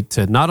can't wait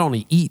to not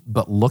only eat,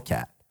 but look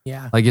at?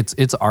 Yeah. Like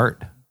it's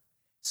art.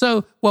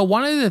 So, well,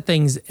 one of the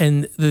things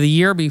in the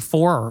year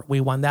before we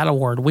won that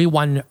award, we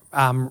won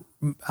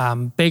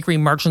Bakery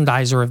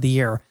Merchandiser of the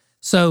Year.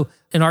 So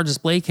in our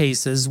display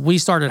cases, we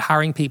started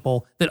hiring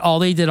people that all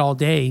they did all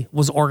day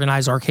was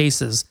organize our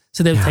cases.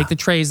 So they would take the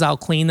trays out,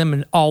 clean them,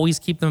 and always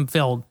keep them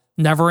filled.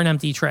 Never an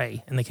empty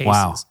tray in the cases.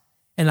 Wow.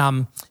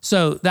 And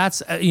so that's,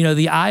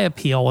 the eye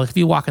appeal. If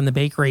you walk in the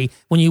bakery,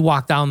 when you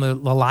walk down the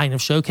line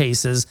of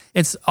showcases,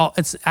 it's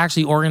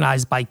actually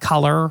organized by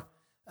color,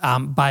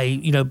 by,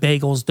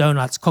 bagels,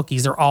 donuts,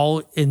 cookies. They're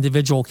all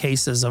individual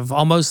cases of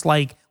almost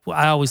like,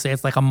 I always say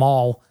it's like a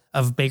mall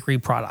of bakery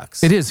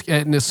products. It is.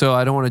 And so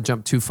I don't want to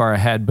jump too far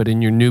ahead, but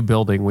in your new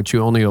building, which you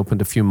only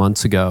opened a few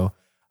months ago,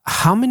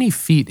 how many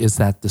feet is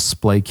that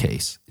display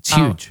case? It's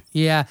huge.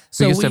 Yeah.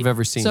 Biggest I've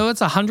ever seen. So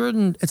it's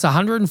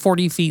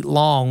 140 feet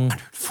long.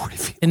 140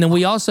 feet. And then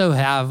we also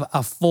have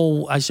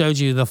I showed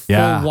you the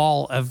full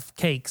wall of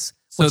cakes.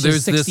 So which there's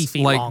is 60 this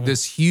feet long.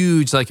 this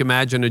huge,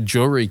 imagine a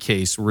jewelry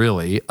case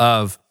really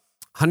of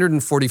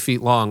 140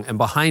 feet long, and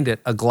behind it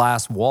a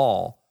glass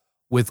wall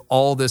with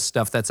all this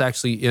stuff that's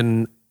actually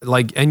in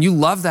and you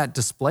love that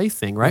display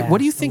thing, right? Yeah, what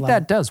do you think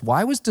that does?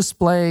 Why was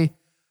display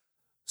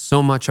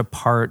so much a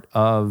part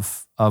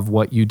of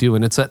what you do?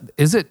 And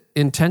is it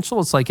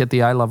intentional? It's like at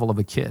the eye level of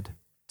a kid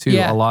too,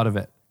 a lot of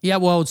it. Yeah,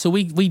 well, so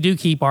we do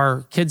keep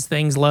our kids'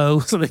 things low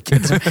so the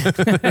kids,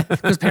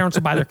 because parents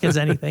will buy their kids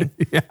anything.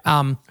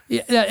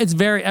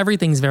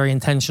 Everything's very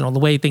intentional. The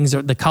way things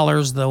are, the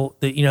colors,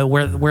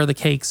 where the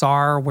cakes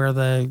are, where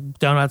the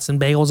donuts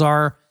and bagels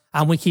are.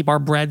 We keep our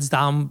breads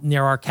down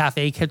near our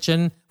cafe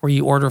kitchen where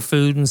you order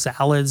food and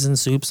salads and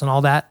soups and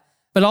all that.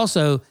 But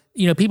also,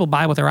 people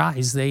buy with their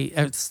eyes.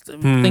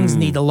 Things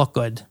need to look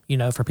good,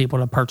 for people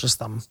to purchase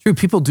them. It's true.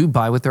 People do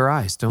buy with their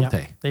eyes, don't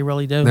they? They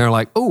really do. They're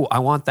like, oh, I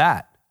want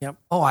that. Yep.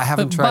 Oh, I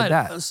haven't tried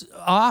that.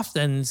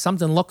 Often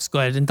something looks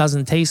good and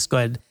doesn't taste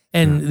good.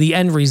 And the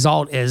end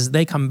result is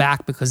they come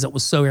back because it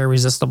was so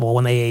irresistible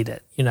when they ate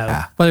it,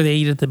 whether they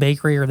eat it at the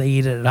bakery or they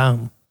eat it at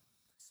home.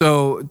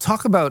 So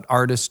talk about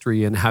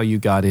artistry and how you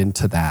got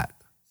into that.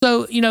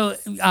 So,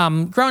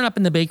 growing up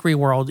in the bakery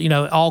world,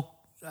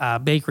 all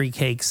bakery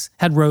cakes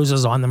had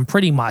roses on them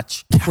pretty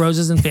much,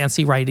 roses and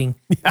fancy writing.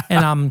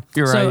 And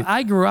You're so right.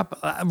 I grew up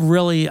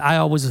I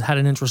always had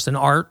an interest in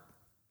art.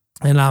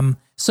 And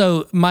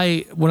so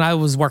when I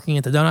was working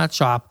at the donut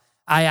shop,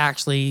 I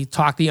actually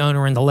talked the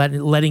owner into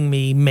letting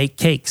me make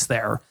cakes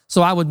there.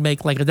 So I would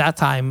make, at that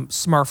time,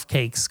 Smurf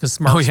cakes, because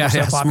Smurfs were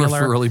so popular.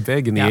 Smurfs were really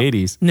big in the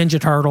 80s. Ninja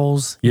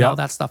Turtles, all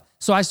that stuff.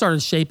 So I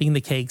started shaping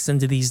the cakes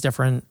into these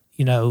different,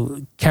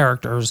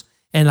 characters,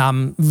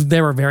 and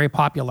they were very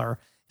popular.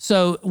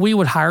 So we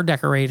would hire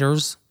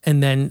decorators,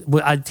 and then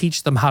I'd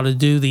teach them how to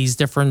do these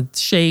different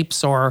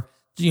shapes or,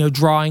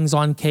 drawings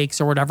on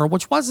cakes or whatever,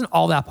 which wasn't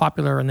all that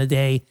popular in the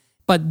day.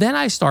 But then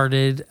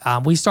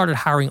we started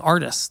hiring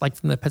artists, like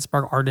from the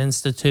Pittsburgh Art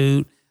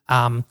Institute.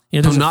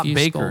 There's not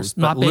bakers,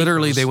 but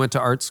literally they went to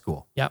art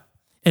school. Yep.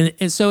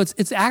 And so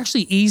it's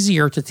actually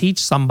easier to teach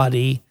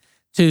somebody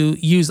to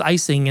use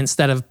icing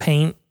instead of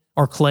paint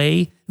or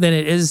clay than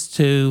it is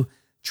to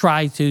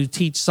try to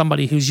teach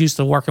somebody who's used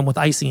to working with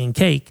icing and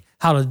cake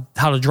how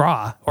to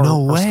draw or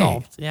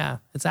sculpt. Yeah,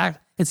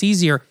 it's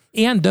easier.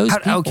 And those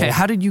people. Okay,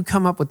 how did you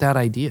come up with that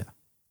idea?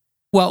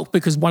 Well,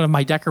 because one of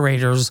my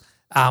decorators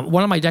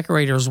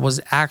was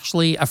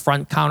actually a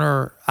front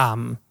counter,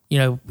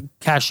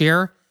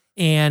 cashier,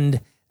 and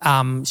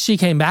she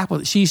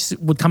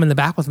would come in the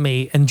back with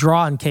me and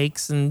draw on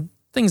cakes and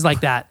things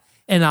like that.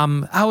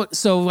 And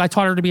so I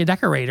taught her to be a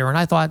decorator, and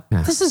I thought,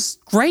 this is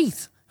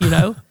great,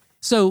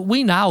 So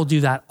we now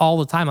do that all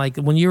the time. Like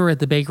when you were at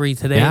the bakery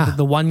today,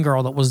 the one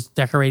girl that was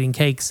decorating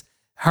cakes,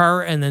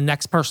 her and the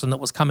next person that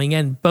was coming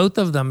in, both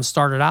of them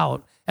started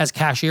out as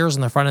cashiers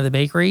in the front of the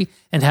bakery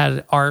and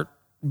had art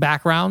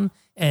background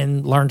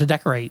and learned to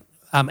decorate.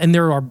 And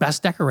they're our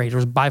best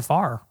decorators by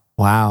far.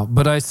 Wow.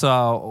 But I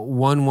saw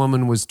one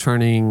woman was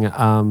turning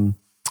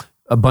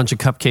a bunch of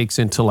cupcakes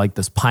into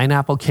this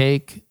pineapple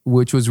cake,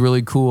 which was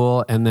really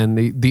cool. And then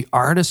the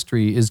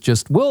artistry is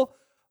just,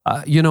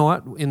 You know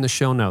what? In the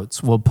show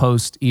notes, we'll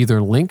post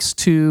either links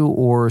to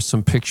or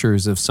some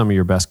pictures of some of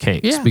your best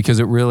cakes because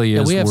it really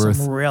is we have worth.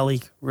 Some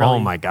really oh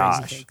my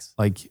gosh! Cakes.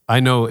 Like I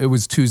know it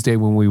was Tuesday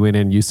when we went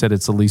in. You said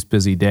it's the least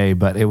busy day,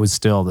 but it was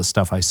still the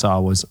stuff I saw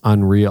was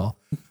unreal.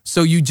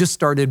 So you just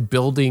started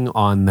building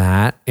on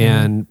that,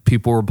 and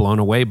people were blown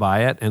away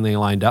by it, and they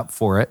lined up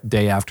for it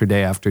day after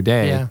day after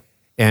day,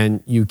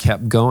 and you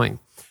kept going.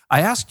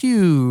 I asked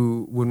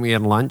you when we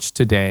had lunch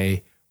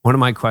today. One of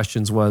my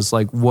questions was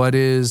like, what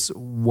is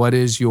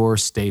your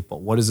staple?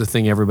 What is the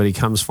thing everybody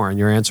comes for? And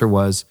your answer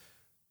was,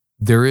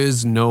 there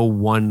is no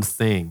one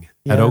thing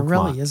at Oakmont. There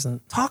really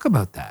isn't. Talk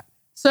about that.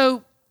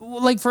 So,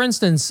 like for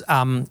instance,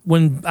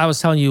 when I was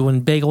telling you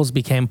when bagels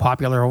became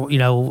popular,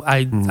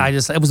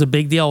 it was a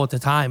big deal at the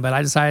time, but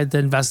I decided to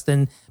invest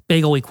in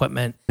bagel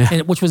equipment,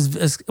 which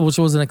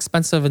was an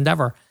expensive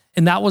endeavor.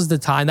 And that was the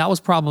time. That was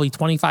probably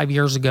 25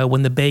 years ago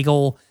when the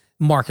bagel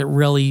market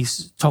really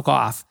took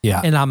off.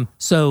 Yeah. And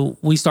so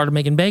we started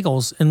making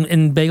bagels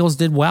and bagels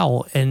did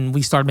well. And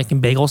we started making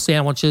bagel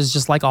sandwiches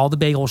just like all the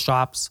bagel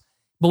shops.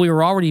 But we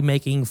were already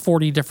making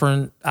 40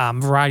 different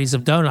varieties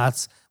of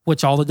donuts,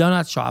 which all the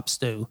donut shops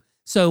do.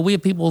 So we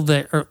have people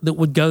that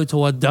would go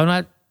to a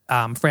donut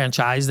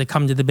franchise that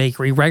come to the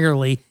bakery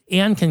regularly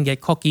and can get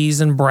cookies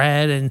and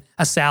bread and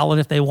a salad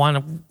if they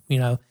want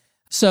to,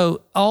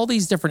 So all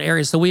these different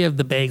areas. So we have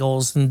the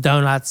bagels and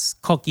donuts,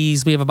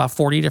 cookies. We have about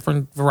 40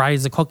 different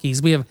varieties of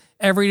cookies. We have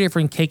every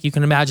different cake you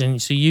can imagine.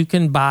 So you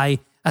can buy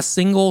a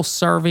single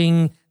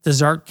serving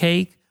dessert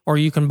cake, or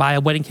you can buy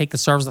a wedding cake that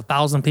serves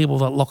 1,000 people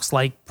that looks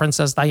like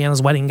Princess Diana's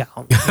wedding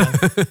gown.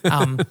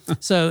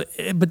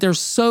 But there's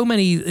so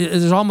many.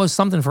 There's almost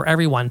something for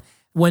everyone.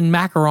 When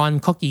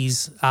macaron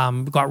cookies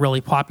got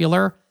really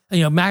popular, the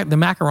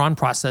macaron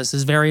process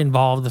is very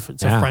involved.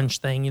 It's a French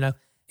thing,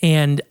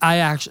 And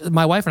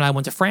my wife and I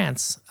went to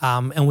France,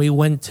 and we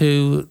went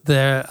to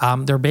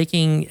their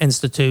baking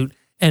institute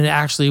and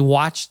actually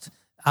watched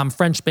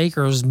French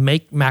bakers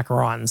make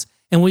macarons.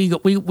 And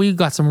we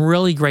got some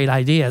really great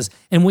ideas.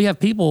 And we have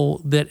people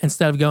that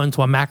instead of going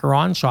to a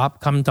macaron shop,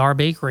 come to our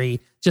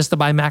bakery just to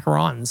buy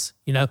macarons.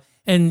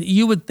 And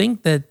you would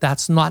think that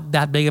that's not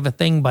that big of a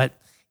thing, but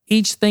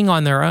each thing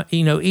on their own,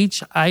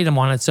 each item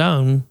on its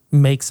own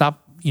makes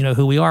up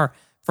who we are.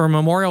 For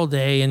Memorial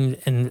Day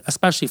and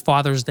especially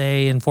Father's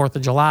Day and 4th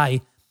of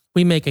July,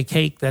 we make a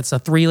cake that's a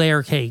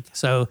 3-layer cake.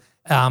 So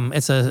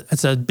it's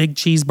a big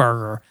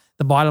cheeseburger.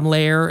 The bottom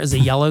layer is a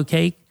yellow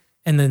cake,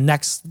 and the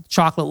next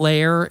chocolate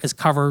layer is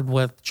covered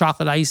with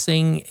chocolate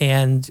icing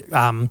and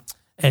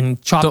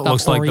chopped up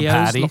Oreos. Like the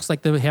patty. Looks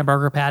like the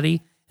hamburger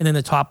patty. And then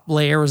the top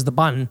layer is the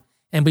bun.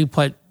 And we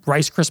put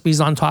Rice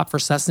Krispies on top for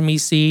sesame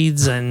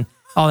seeds and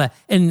all that.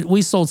 And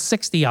we sold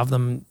 60 of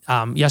them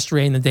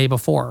yesterday and the day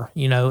before,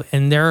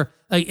 and they're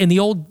like in the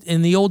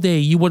old day,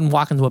 you wouldn't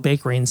walk into a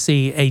bakery and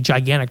see a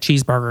gigantic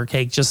cheeseburger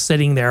cake just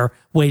sitting there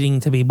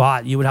waiting to be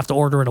bought. You would have to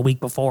order it a week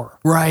before.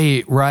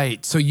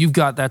 Right. So you've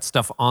got that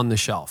stuff on the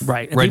shelf.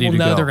 Right. And ready people to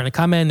know go. They're going to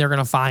come in, they're going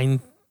to find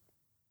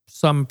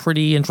some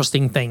pretty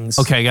interesting things.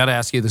 Okay, I got to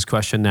ask you this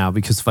question now,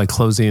 because if I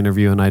close the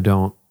interview and I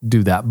don't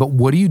do that, but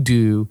what do you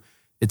do?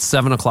 It's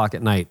 7:00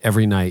 at night,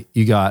 every night.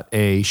 You got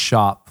a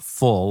shop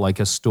full, like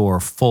a store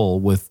full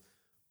with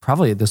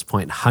probably at this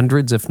point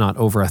hundreds, if not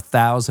over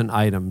 1,000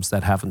 items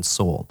that haven't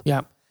sold.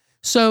 Yeah.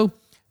 So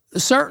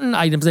certain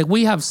items, like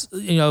we have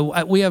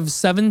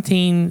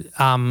 17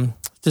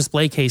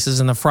 display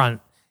cases in the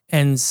front,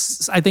 and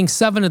I think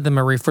 7 of them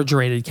are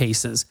refrigerated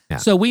cases. Yeah.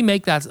 So we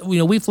make that,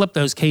 we flip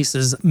those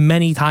cases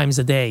many times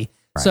a day.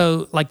 Right.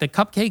 So like the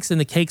cupcakes and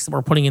the cakes that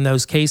we're putting in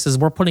those cases,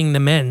 we're putting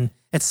them in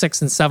at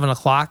 6 and 7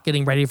 o'clock,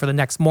 getting ready for the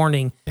next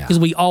morning, because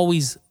we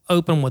always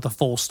open with a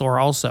full store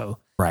also.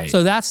 Right.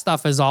 So that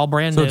stuff is all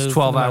brand new. So it's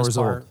 12 hours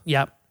old.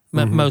 Yep.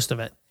 Most of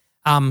it.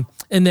 And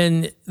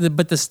then,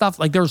 but the stuff,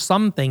 like there's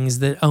some things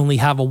that only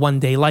have a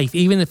 1-day life,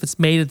 even if it's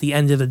made at the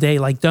end of the day,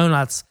 like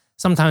donuts.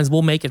 Sometimes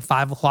we'll make it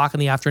 5 o'clock in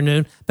the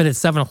afternoon, but at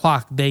 7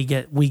 o'clock,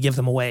 we give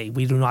them away.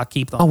 We do not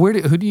keep them. Oh,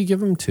 who do you give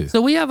them to? So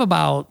we have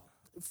about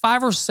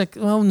 5 or 6,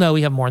 well, no,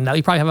 we have more than that.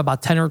 We probably have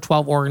about 10 or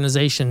 12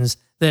 organizations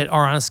that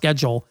are on a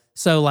schedule.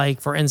 So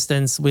like, for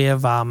instance, we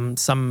have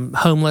some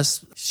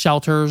homeless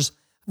shelters.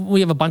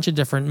 We have a bunch of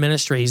different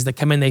ministries that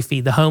come in, they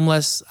feed the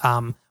homeless,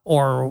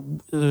 or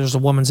there's a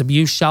women's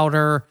abuse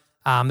shelter.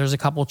 There's a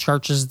couple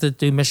churches that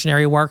do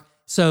missionary work.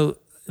 So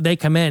they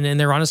come in and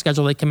they're on a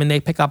schedule. They come in, they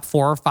pick up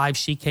 4 or 5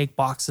 sheet cake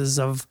boxes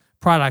of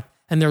product.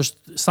 And there's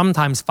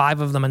sometimes 5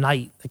 of them a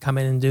night that come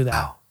in and do that.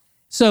 Wow.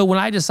 So when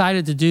I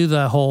decided to do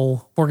the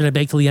whole, we're going to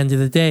bake till the end of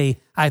the day,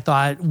 I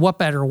thought, what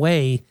better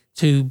way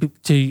to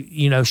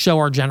show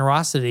our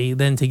generosity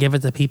than to give it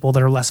to people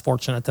that are less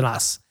fortunate than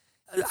us.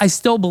 I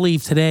still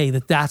believe today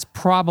that that's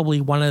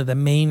probably one of the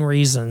main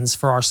reasons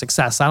for our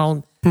success. I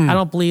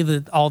don't believe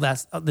that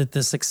that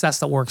the success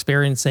that we're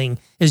experiencing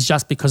is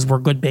just because we're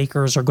good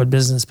bakers or good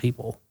business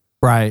people.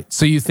 Right.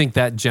 So you think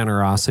that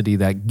generosity,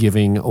 that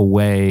giving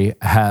away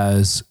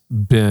has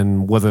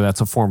been, whether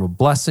that's a form of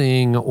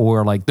blessing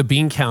or like the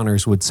bean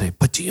counters would say,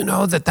 but do you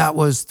know that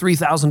was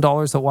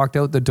 $3,000 that walked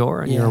out the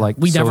door? And you're like,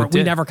 we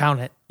never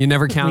count it. You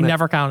never count it? We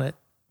never count it.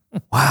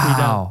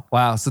 Wow.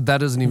 Wow. So that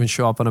doesn't even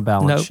show up on a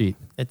balance sheet.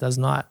 It does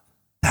not.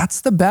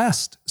 That's the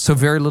best. So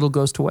very little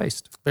goes to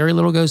waste. Very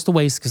little goes to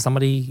waste because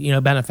somebody,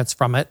 benefits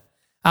from it.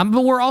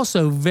 But we're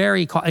also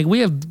we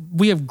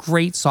have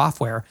great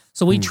software.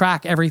 So we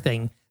track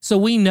everything. So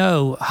we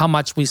know how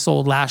much we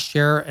sold last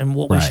year and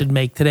what we should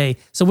make today.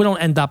 So we don't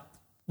end up,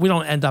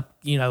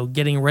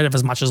 getting rid of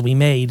as much as we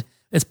made.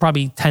 It's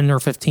probably 10 or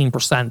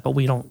 15%, but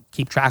we don't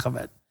keep track of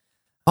it.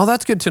 Oh,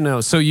 that's good to know.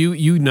 So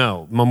you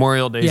know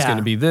Memorial Day is going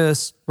to be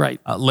this.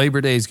 Right. Labor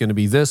Day is going to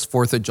be this.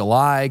 4th of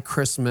July,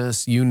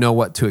 Christmas, you know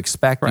what to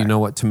expect. Right. You know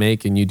what to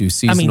make, and you do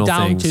seasonal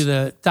things.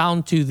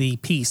 down to the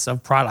piece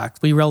of product.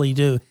 We really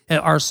do.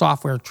 Our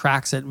software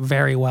tracks it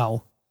very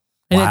well.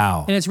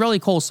 And it's really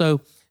cool.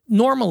 So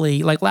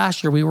normally, like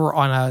last year, we were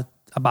on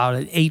about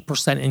an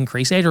 8%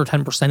 increase, 8 or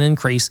 10%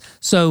 increase.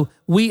 So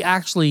we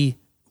actually,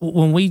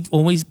 when we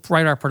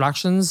write our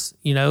productions,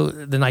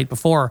 the night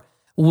before,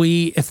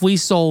 if we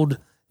sold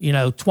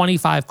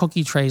 25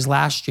 cookie trays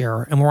last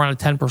year and we're on a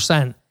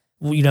 10%,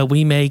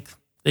 we make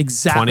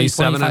exactly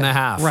 27 and a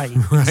half. Right,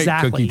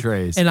 exactly. Cookie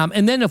trays.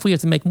 And then if we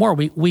have to make more,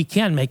 we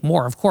can make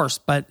more, of course,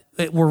 but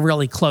we're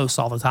really close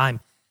all the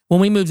time. When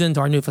we moved into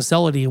our new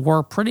facility,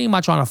 we're pretty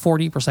much on a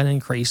 40%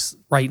 increase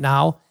right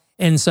now.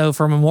 And so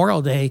for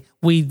Memorial Day,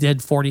 we did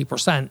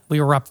 40%.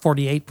 We were up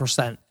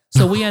 48%.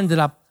 So we ended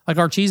up, like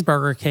our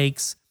cheeseburger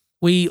cakes,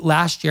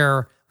 last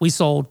year we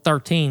sold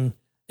 13.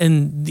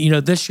 And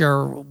this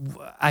year,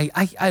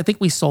 I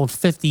think we sold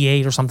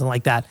 58 or something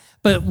like that.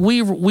 But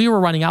we were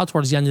running out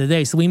towards the end of the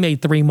day, so we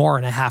made 3 more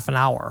in a half an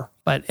hour.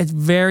 But it's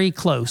very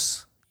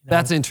close.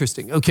 That's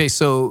interesting. Okay,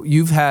 so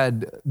you've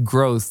had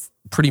growth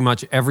pretty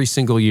much every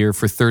single year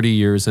for 30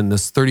 years in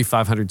this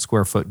 3,500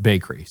 square foot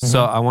bakery. Mm-hmm.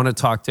 So I want to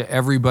talk to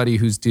everybody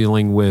who's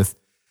dealing with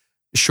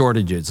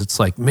shortages. It's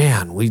like,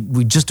 man,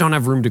 we just don't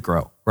have room to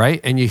grow, right?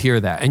 And you hear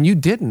that. And you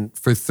didn't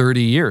for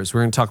 30 years.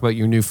 We're going to talk about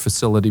your new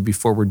facility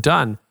before we're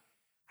done.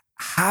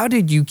 How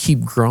did you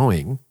keep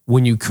growing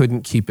when you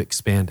couldn't keep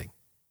expanding?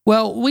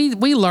 Well,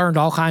 we learned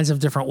all kinds of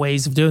different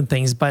ways of doing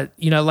things, but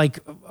like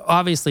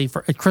obviously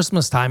at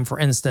Christmas time, for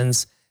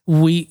instance,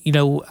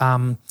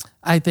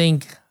 I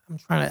think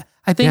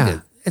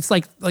it's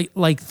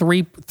like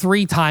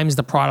three times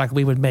the product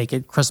we would make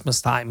at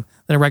Christmas time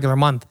than a regular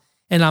month.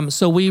 And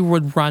so we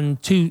would run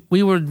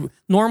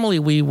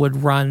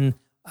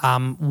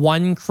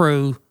one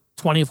crew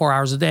 24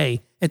 hours a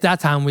day. At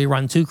that time, we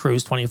run 2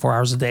 crews 24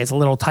 hours a day. It's a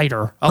little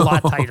tighter, a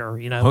lot tighter,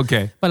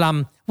 Okay.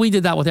 But we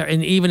did that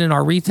and even in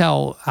our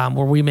retail,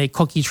 where we make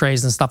cookie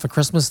trays and stuff at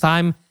Christmas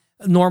time,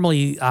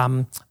 normally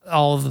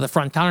all of the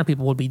front counter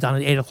people would be done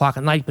at 8 o'clock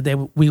at night,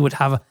 but we would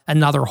have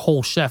another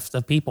whole shift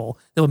of people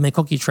that would make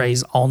cookie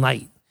trays all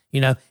night,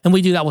 And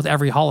we do that with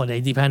every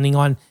holiday, depending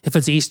on if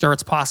it's Easter,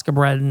 it's Pascha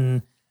bread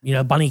and,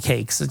 bunny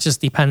cakes. It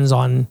just depends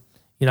on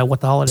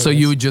what the holiday is. So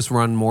you would just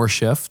run more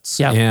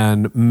shifts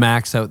and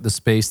max out the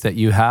space that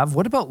you have.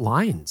 What about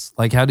lines?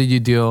 Like, how did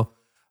you deal?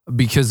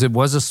 Because it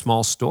was a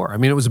small store. I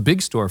mean, it was a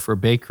big store for a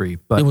bakery,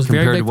 but it was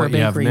compared very big to what for a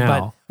bakery, you have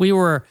now, but we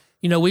were,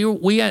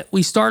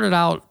 we started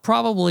out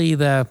probably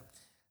the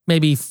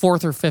maybe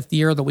 4th or 5th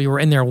year that we were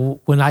in there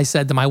when I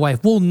said to my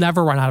wife, we'll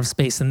never run out of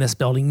space in this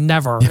building.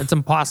 Never. It's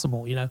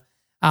impossible,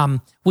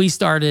 we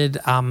started,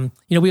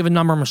 we have a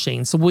number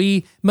machine. So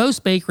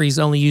most bakeries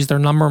only use their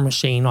number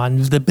machine on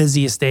the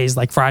busiest days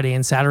like Friday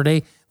and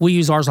Saturday. We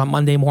use ours on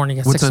Monday morning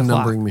at 6 o'clock. What's a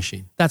numbering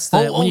machine? That's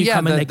when you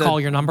come in, they call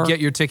your number.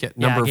 Get your ticket,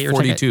 number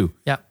 42.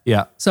 Yep.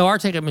 Yeah. So our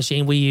ticket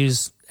machine we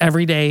use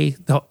every day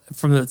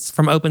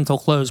from open till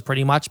close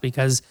pretty much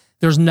because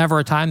there's never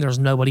a time there's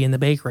nobody in the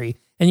bakery.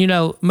 And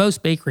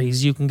most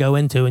bakeries you can go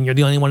into and you're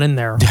the only one in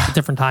there at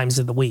different times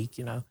of the week,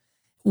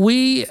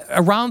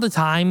 around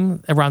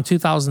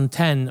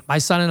 2010, my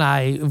son and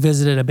I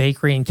visited a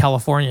bakery in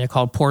California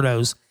called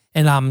Porto's.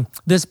 And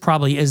this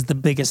probably is the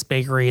biggest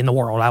bakery in the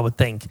world, I would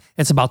think.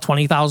 It's about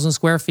 20,000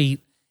 square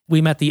feet.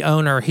 We met the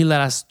owner. He let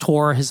us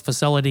tour his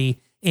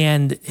facility.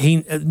 And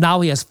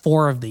now he has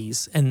 4 of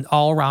these and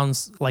all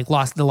around like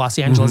the Los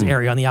Angeles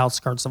area on the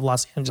outskirts of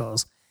Los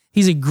Angeles.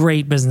 He's a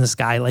great business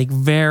guy, like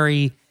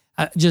very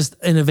just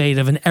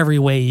innovative in every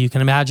way you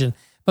can imagine.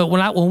 But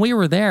when we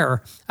were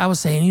there, I was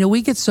saying,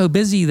 we get so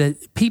busy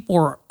that people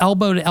are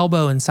elbow to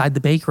elbow inside the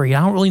bakery. I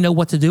don't really know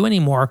what to do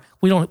anymore.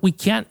 We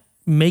can't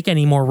make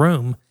any more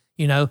room,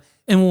 And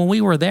when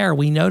we were there,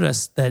 we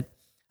noticed that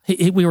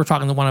we were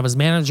talking to one of his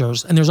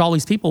managers, and there's all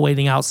these people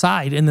waiting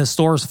outside, and the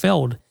store's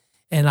filled.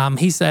 And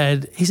he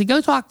said,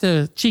 go talk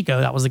to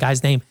Chico. That was the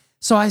guy's name.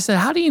 So I said,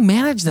 how do you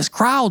manage this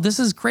crowd? This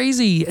is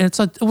crazy. And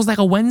it was like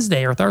a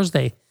Wednesday or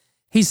Thursday.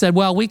 He said,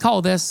 well, we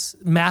call this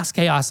mass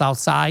chaos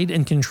outside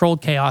and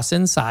controlled chaos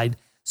inside.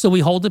 So we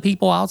hold the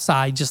people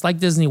outside, just like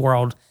Disney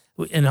World,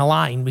 in a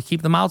line. We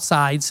keep them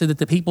outside so that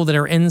the people that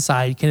are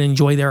inside can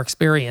enjoy their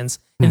experience.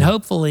 And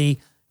hopefully,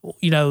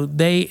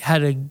 they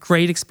had a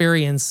great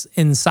experience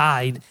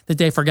inside that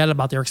they forget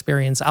about their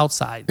experience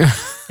outside.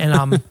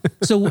 And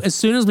so as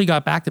soon as we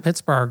got back to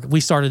Pittsburgh,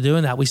 we started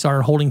doing that. We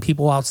started holding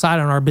people outside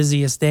on our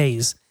busiest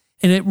days.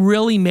 And it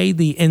really made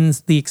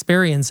the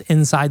experience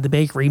inside the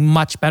bakery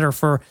much better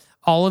for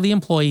all of the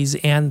employees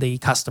and the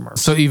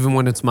customers. So even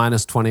when it's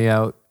minus 20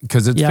 out,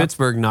 because it's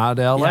Pittsburgh, not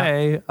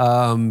LA,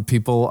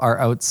 people are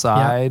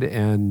outside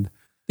and...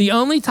 The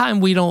only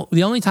time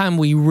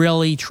we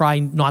really try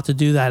not to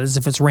do that is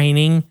if it's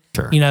raining,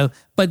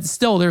 but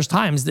still there's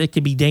times that it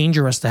could be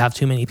dangerous to have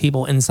too many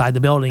people inside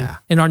the building. Yeah.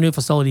 In our new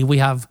facility, we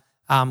have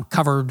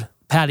covered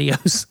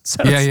patios.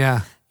 So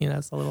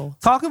it's a little...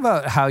 Talk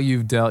about how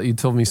you've dealt. You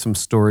told me some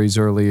stories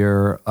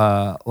earlier.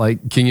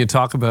 Can you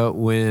talk about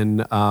when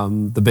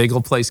the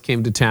bagel place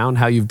came to town,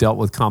 how you've dealt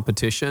with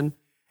competition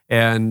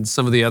and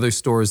some of the other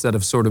stores that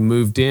have sort of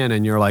moved in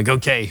and you're like,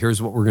 okay,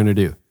 here's what we're going to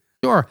do?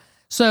 Sure.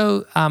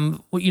 So,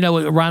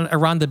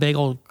 around the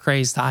bagel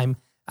craze time,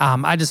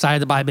 I decided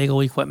to buy bagel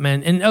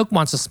equipment. And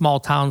Oakmont's a small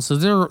town, so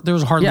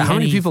there's hardly any... How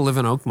many people live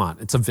in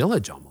Oakmont? It's a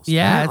village almost.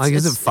 Yeah. Right?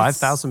 Is it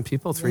 5,000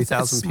 people,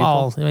 3,000 people?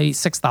 Small, maybe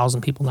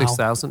 6,000 people now.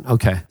 6,000?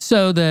 Okay.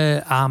 So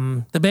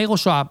the bagel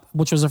shop,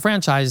 which was a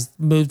franchise,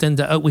 moved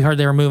into... We heard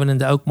they were moving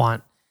into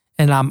Oakmont.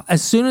 And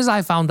as soon as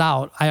I found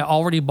out, I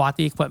already bought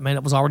the equipment.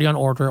 It was already on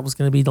order. It was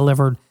going to be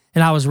delivered.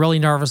 And I was really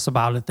nervous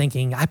about it,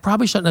 thinking, I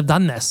probably shouldn't have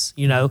done this,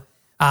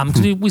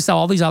 because we sell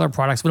all these other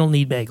products. We don't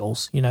need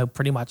bagels,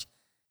 pretty much.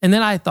 And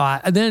then I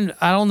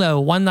don't know,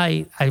 one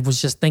night I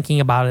was just thinking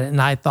about it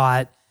and I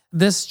thought,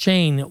 this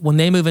chain, when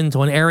they move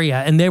into an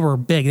area, and they were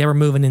big, they were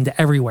moving into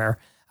everywhere,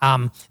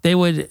 they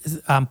would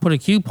put a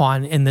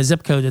coupon in the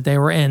zip code that they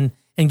were in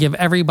and give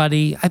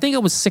everybody, I think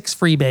it was 6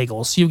 free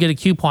bagels. So you get a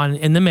coupon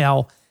in the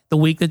mail the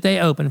week that they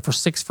open for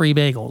 6 free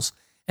bagels.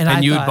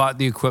 And you had bought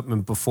the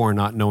equipment before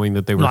not knowing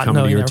that they were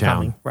coming to your town.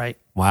 Coming, right.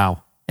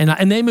 Wow.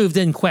 And they moved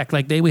in quick.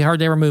 Like we heard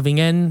they were moving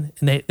in,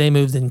 and they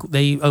moved in.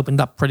 They opened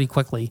up pretty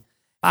quickly.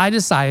 I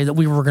decided that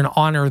we were going to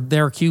honor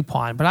their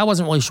coupon, but I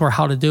wasn't really sure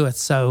how to do it.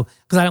 So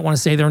because I didn't want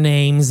to say their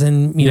names,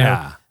 and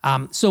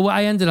so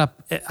I ended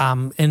up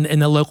in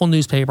the local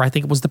newspaper. I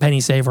think it was the Penny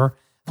Saver,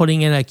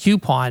 putting in a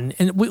coupon,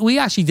 and we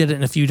actually did it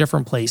in a few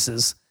different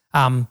places.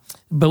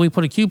 But we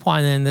put a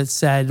coupon in that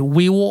said,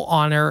 "We will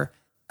honor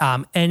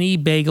any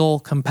bagel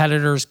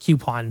competitor's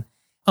coupon.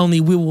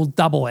 Only we will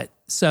double it."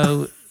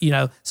 So.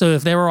 So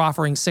if they were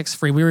offering 6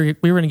 free, we were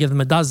going to give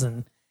them a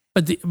dozen.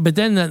 But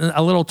then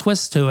a little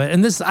twist to it,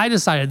 and I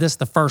decided this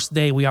the first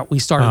day we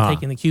started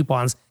taking the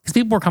coupons, because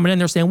people were coming in,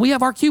 they're saying, "We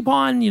have our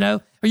coupon,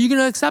 are you going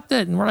to accept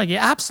it?" And we're like,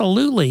 "Yeah,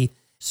 absolutely."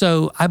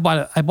 So I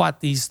bought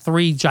these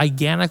 3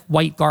 gigantic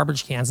white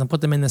garbage cans and put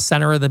them in the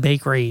center of the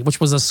bakery, which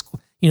was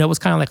it was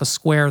kind of like a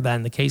square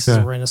then. The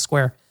cases were in a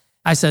square.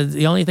 I said,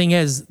 the only thing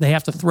is they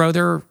have to throw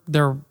the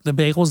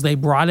bagels they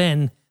brought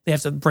in. They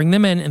have to bring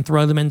them in and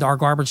throw them into our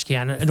garbage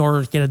can in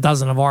order to get a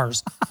dozen of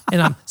ours.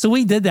 And so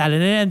we did that,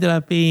 and it ended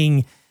up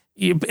being,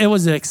 it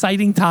was an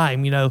exciting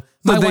time, So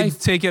they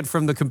take it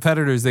from the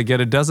competitors. They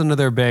get a dozen of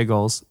their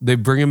bagels. They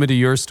bring them into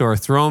your store,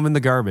 throw them in the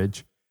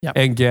garbage,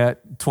 and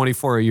get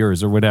 24 of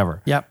yours or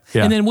whatever. Yep.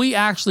 Yeah. And then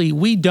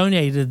we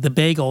donated the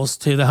bagels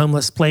to the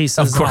homeless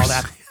places and all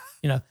that,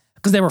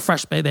 because they were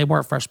fresh. They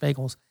weren't fresh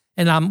bagels.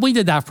 And we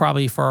did that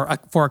probably for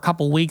a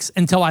couple weeks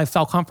until I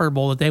felt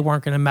comfortable that they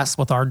weren't going to mess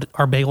with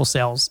our bagel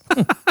sales.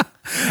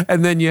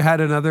 And then you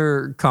had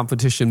another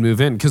competition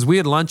move in, because we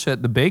had lunch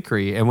at the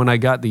bakery. And when I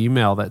got the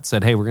email that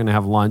said, "Hey, we're going to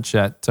have lunch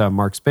at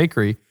Marc's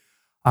Bakery,"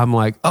 I'm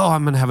like, "Oh,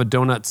 I'm going to have a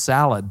donut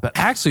salad." But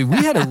actually, we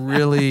had a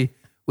really,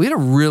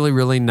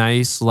 really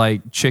nice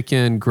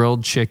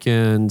grilled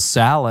chicken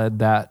salad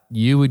that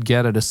you would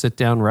get at a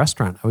sit-down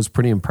restaurant. I was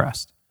pretty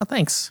impressed. Oh,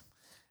 thanks.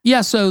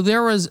 Yeah, so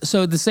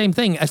the same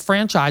thing. A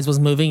franchise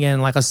was moving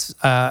in, like a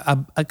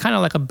kind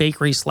of like a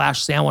bakery /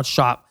 sandwich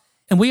shop,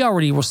 and we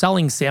already were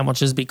selling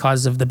sandwiches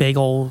because of the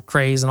bagel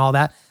craze and all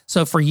that.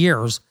 So for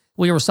years,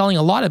 we were selling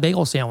a lot of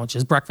bagel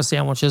sandwiches, breakfast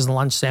sandwiches, and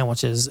lunch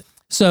sandwiches.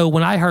 So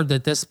when I heard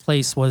that this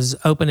place was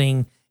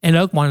opening in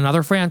Oakmont,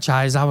 another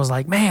franchise, I was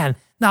like, man.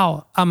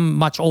 Now I'm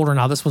much older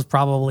now. This was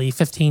probably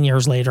 15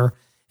 years later,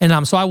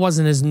 and so I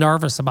wasn't as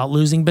nervous about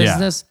losing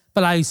business,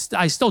 but I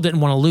still didn't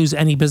want to lose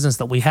any business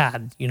that we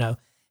had,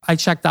 I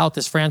checked out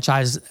this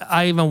franchise.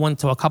 I even went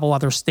to a couple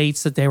other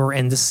states that they were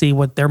in to see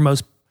what their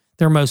most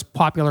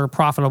popular,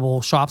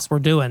 profitable shops were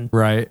doing.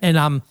 Right.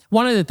 And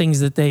one of the things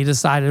that they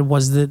decided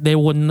was that they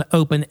wouldn't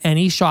open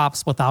any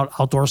shops without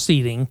outdoor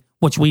seating,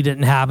 which we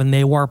didn't have, and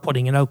they were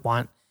putting in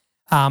Oakmont.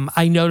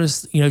 I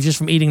noticed, just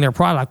from eating their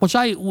product, which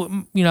I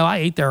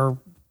ate there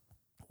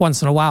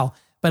once in a while,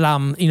 but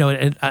not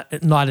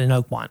in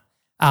Oakmont.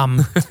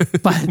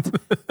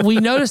 But we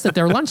noticed that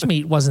their lunch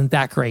meat wasn't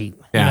that great.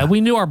 Yeah.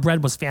 We knew our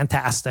bread was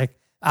fantastic.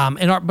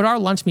 But our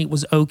lunch meat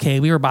was okay.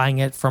 We were buying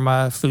it from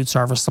a food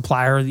service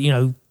supplier,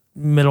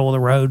 middle of the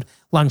road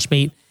lunch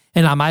meat.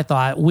 And I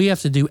thought, we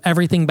have to do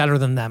everything better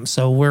than them.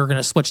 So we're going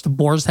to switch to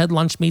Boar's Head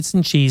lunch meats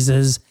and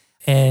cheeses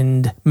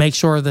and make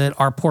sure that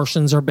our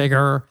portions are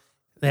bigger.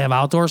 They have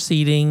outdoor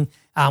seating.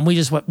 We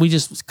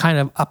just kind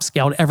of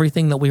upscaled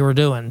everything that we were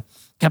doing.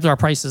 kept our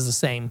prices the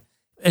same.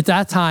 At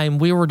that time,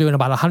 we were doing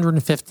about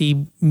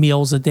 150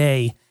 meals a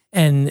day.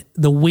 And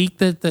the week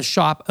that the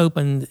shop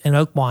opened in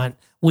Oakmont,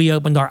 we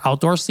opened our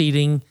outdoor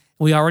seating.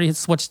 We already had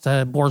switched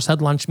to Boar's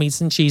Head lunch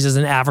meats and cheeses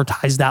and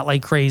advertised that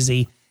like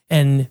crazy.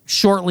 And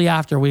shortly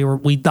after,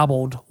 we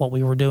doubled what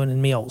we were doing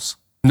in meals.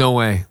 No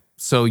way.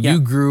 So you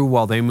grew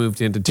while they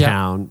moved into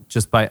town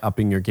just by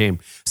upping your game.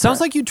 Sounds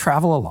like you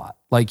travel a lot.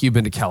 Like you've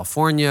been to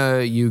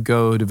California, you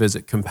go to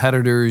visit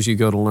competitors, you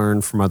go to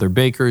learn from other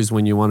bakers.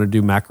 When you want to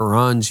do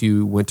macarons,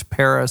 you went to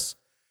Paris.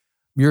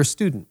 You're a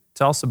student.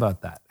 Tell us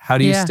about that. How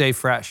do you stay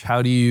fresh?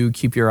 How do you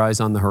keep your eyes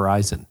on the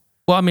horizon?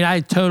 Well, I mean, I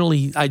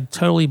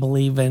totally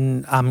believe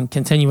in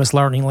continuous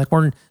learning. Like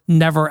we're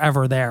never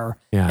ever there.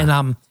 Yeah.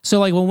 And so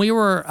like when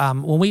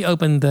we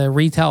opened the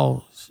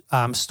retail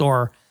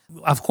store,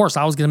 of course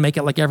I was going to make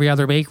it like every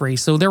other bakery.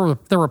 So there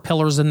were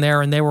pillars in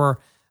there, and they were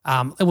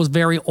it was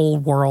very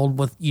old world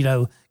with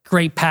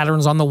great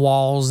patterns on the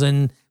walls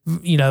and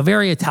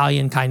very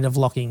Italian kind of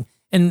looking.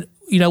 And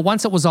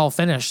once it was all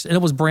finished and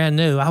it was brand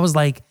new, I was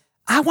like,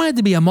 I wanted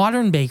to be a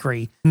modern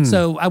bakery.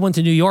 So I went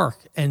to New York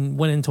and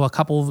went into a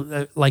couple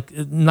of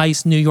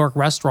nice New York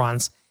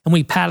restaurants, and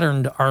we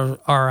patterned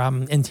our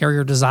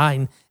interior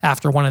design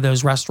after one of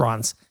those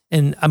restaurants.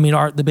 And I mean,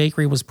 the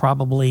bakery was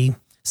probably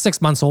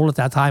 6 months old at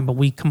that time, but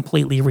we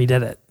completely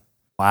redid it.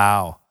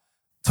 Wow.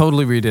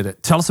 Totally redid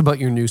it. Tell us about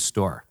your new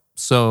store.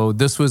 So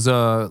this was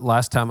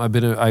last time I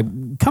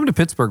come to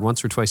Pittsburgh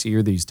once or twice a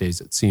year these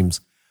days, it seems,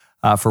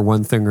 for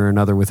one thing or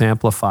another with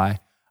Amplify.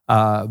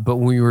 But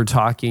when we were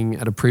talking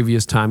at a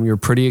previous time, you were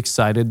pretty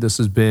excited. This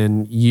has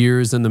been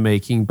years in the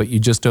making, but you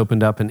just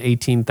opened up an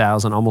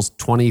 18,000, almost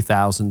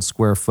 20,000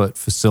 square foot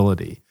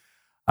facility.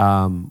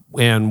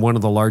 And one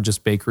of the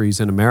largest bakeries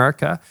in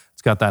America.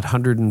 It's got that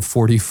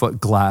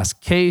 140-foot glass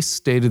case,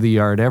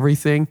 state-of-the-art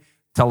everything.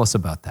 Tell us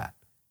about that.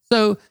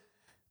 So,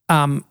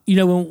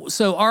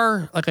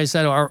 like I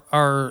said,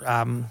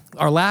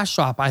 our last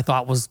shop I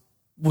thought was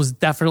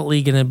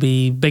definitely going to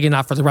be big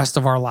enough for the rest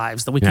of our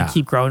lives that we could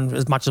keep growing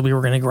as much as we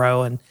were going to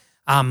grow.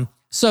 And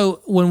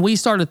so when we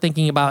started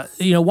thinking about,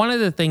 one of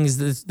the things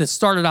that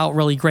started out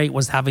really great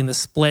was having the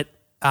split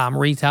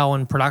retail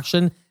and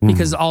production,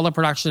 because all the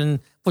production,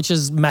 which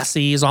is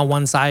messy, is on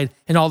one side,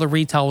 and all the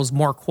retail was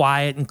more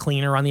quiet and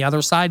cleaner on the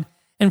other side.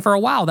 And for a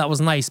while that was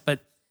nice, but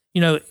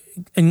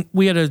and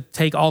we had to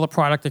take all the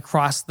product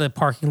across the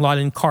parking lot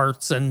in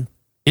carts, and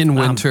in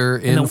winter,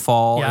 in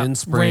fall, in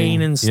spring,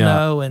 rain and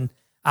snow,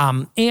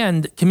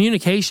 and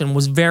communication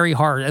was very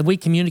hard. And we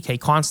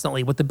communicate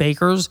constantly with the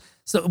bakers.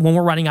 So when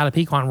we're running out of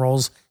pecan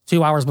rolls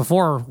 2 hours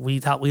before, we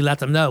let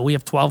them know we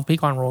have 12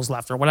 pecan rolls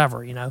left or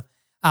whatever,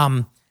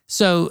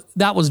 So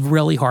that was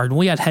really hard. And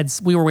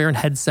we were wearing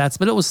headsets,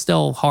 but it was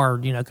still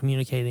hard,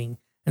 communicating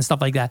and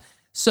stuff like that.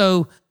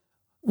 So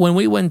when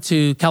we went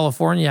to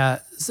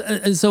California,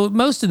 so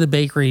most of the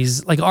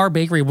bakeries, like our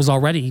bakery was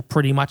already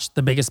pretty much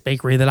the biggest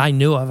bakery that I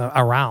knew of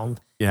around.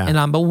 Yeah.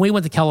 And but when we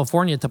went to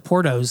California to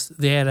Porto's,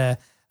 they had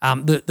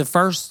the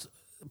first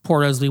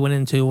Porto's we went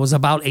into was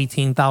about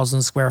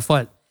 18,000 square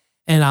foot.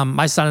 And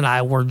my son and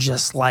I were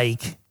just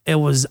like, it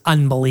was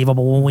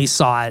unbelievable when we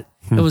saw it.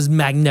 It was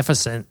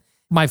magnificent.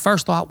 My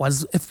first thought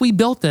was, if we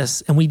built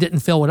this and we didn't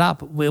fill it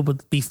up, it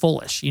would be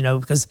foolish,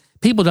 because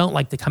people don't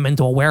like to come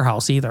into a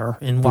warehouse either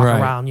and walk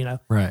around,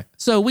 Right.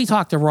 So we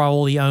talked to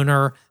Raul, the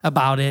owner,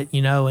 about it,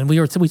 and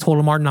we told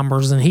him our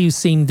numbers, and he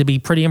seemed to be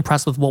pretty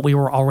impressed with what we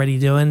were already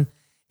doing.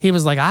 He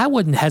was like, I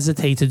wouldn't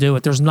hesitate to do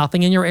it. There's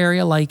nothing in your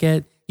area like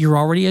it. You're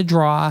already a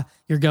draw.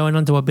 You're going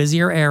into a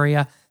busier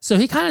area. So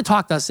he kind of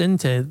talked us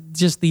into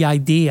just the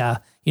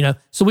idea,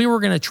 So we were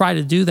going to try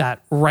to do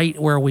that right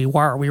where we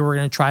were. We were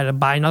going to try to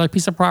buy another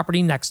piece of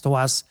property next to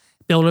us,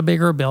 build a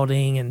bigger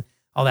building and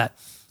all that.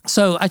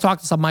 So I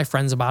talked to some of my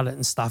friends about it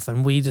and stuff,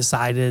 and we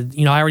decided,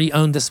 I already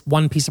owned this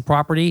one piece of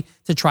property,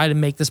 to try to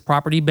make this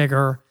property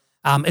bigger.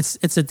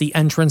 It's at the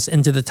entrance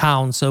into the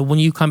town. So when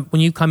you come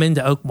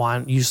into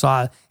Oakmont, you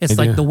saw it's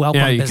like the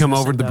welcome. Yeah, you come business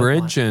over the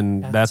bridge,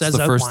 and that's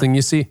the first thing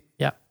you see.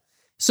 Yeah.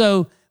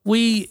 So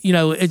we,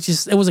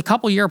 it was a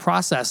couple year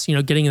process,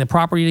 getting the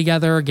property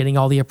together, getting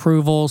all the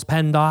approvals,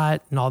 PennDOT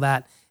and all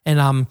that. And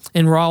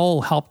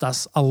Raul helped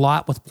us a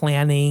lot with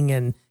planning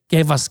and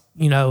gave us,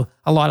 a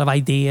lot of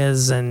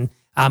ideas. And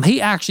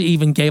he actually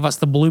even gave us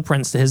the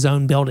blueprints to his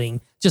own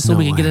building, just so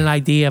we could get an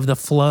idea of the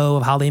flow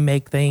of how they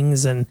make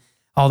things and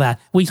all that.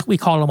 We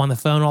called him on the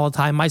phone all the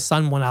time. My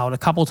son went out a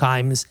couple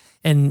times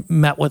and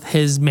met with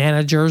his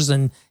managers,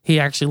 and he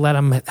actually let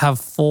him have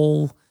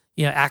full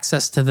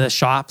access to the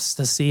shops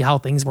to see how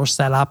things were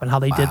set up and how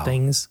they did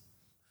things.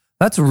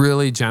 That's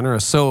really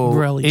generous. So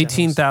really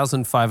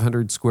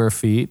 18,500 square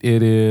feet.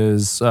 It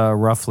is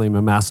roughly,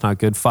 my math's not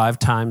good, 5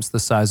 times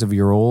the size of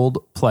your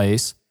old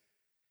place.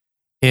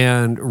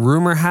 And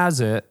rumor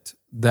has it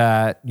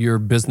that your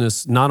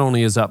business not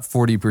only is up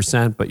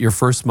 40%, but your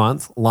first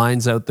month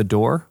lines out the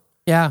door.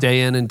 Yeah.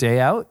 Day in and day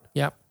out.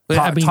 Yep.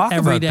 Talk every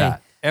about day.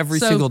 that. Every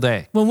single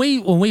day. When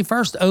we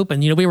first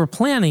opened, we were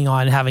planning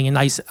on having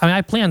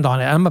I planned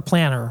on it. I'm a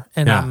planner,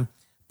 and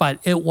But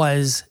it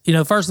was,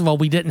 first of all,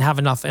 we didn't have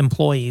enough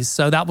employees.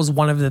 So that was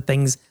one of the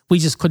things. We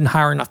just couldn't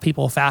hire enough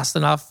people fast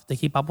enough to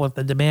keep up with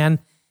the demand.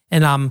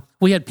 And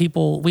we had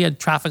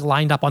traffic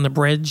lined up on the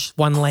bridge,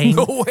 one lane.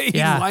 No way,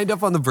 lined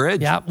up on the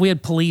bridge. Yeah, we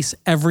had police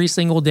every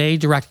single day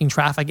directing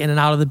traffic in and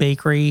out of the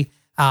bakery.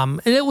 And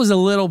it was a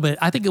little bit,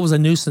 I think it was a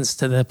nuisance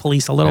to the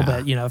police a little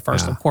bit, at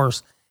first, of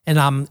course. And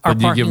our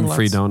Did you give them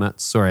free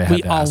donuts? Sorry, I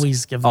had to ask.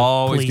 Always give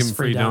them police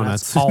free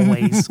donuts.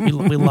 Always. We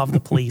love the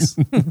police.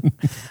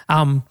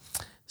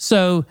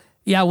 So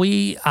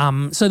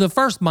the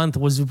first month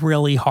was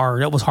really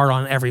hard. It was hard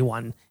on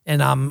everyone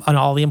and on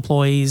all the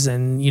employees.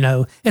 And,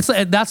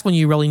 that's when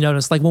you really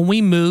notice, like when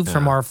we moved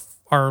from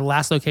our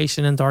last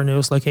location into our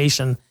newest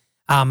location,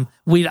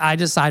 I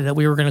decided that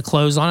we were going to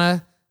close on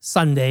a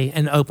Sunday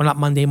and open up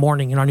Monday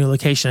morning in our new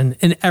location.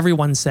 And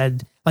everyone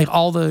said, like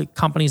all the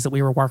companies that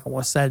we were working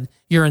with said,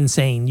 you're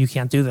insane. You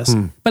can't do this.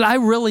 But I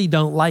really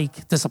don't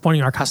like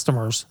disappointing our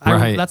customers.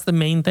 That's the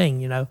main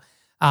thing,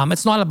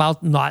 It's not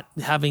about not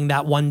having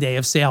that one day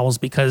of sales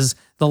because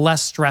the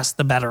less stress,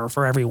 the better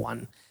for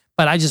everyone.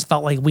 But I just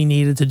felt like we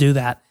needed to do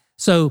that.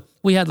 So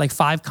we had like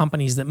 5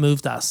 companies that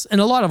moved us.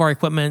 And a lot of our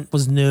equipment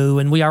was new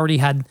and we already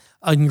had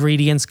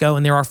ingredients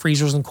going there. Our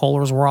freezers and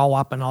coolers were all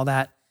up and all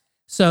that.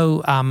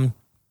 So,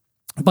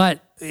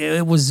 but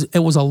it was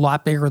a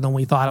lot bigger than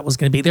we thought it was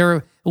going to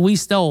be. We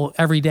still,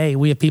 every day,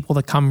 we have people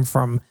that come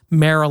from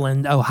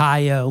Maryland,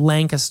 Ohio,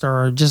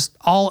 Lancaster, just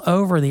all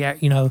over the,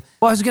 Well,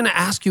 I was going to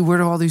ask you, where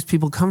do all these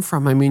people come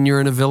from? I mean, you're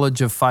in a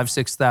village of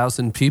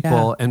 5,000-6,000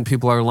 people and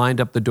people are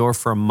lined up the door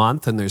for a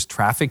month and there's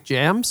traffic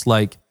jams.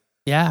 Like,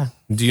 do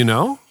you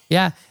know?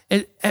 Yeah.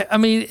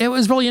 It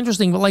was really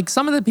interesting. But like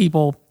some of the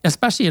people,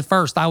 especially at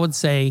first, they would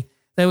say,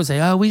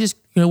 oh, we just,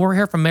 we're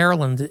here from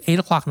Maryland at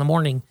 8:00 in the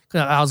morning.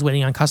 I was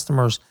waiting on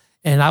customers.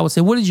 And I would say,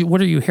 what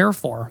are you here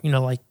for?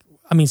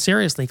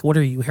 Seriously, what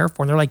are you here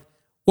for? And they're like,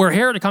 we're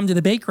here to come to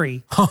the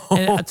bakery.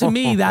 And to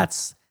me,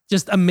 that's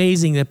just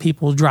amazing that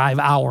people drive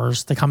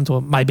hours to come to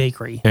my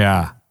bakery.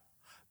 Yeah.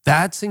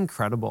 That's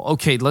incredible.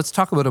 Okay, let's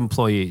talk about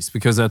employees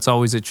because that's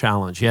always a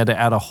challenge. You had to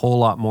add a whole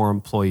lot more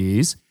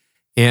employees.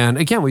 And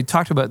again, we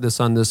talked about this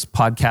on this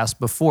podcast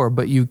before,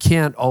 but you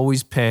can't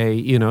always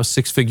pay,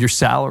 6-figure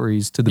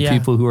salaries to the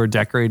people who are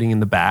decorating in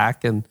the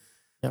back and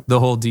the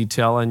whole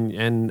detail.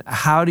 And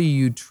how do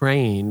you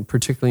train,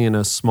 particularly in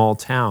a small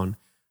town,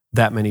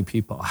 that many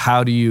people?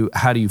 How do you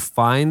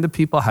find the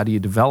people? How do you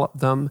develop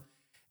them?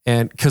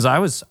 And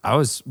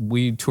because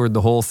we toured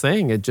the whole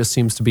thing. It just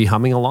seems to be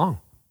humming along.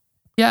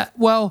 Yeah.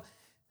 Well,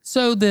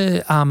 so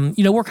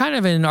we're kind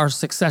of in our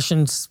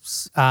succession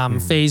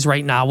phase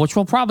right now, which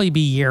will probably be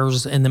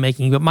years in the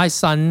making. But my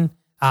son,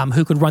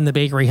 who could run the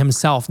bakery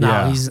himself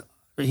now,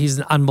 he's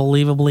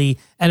unbelievably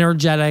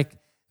energetic,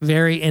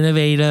 very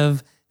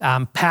innovative,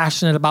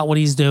 passionate about what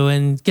he's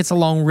doing, gets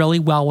along really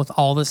well with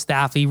all the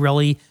staff. He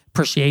really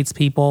appreciates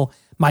people.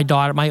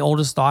 My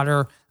oldest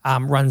daughter,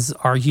 runs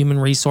our human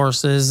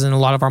resources and a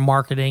lot of our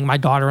marketing. My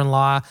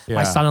daughter-in-law,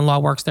 my son-in-law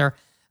works there.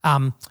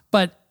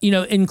 But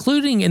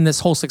including in this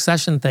whole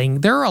succession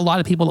thing, there are a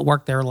lot of people that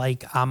work there.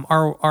 Like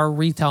our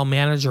retail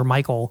manager,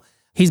 Michael,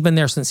 he's been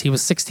there since he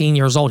was 16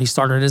 years old. He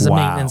started as a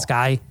maintenance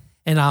guy,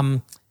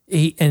 and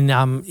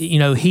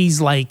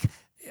he's like,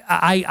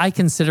 I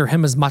consider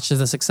him as much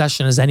as a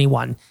succession as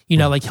anyone.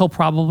 Like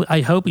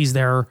I hope he's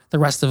there the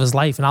rest of his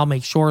life, and I'll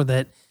make sure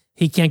that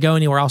he can't go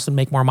anywhere else and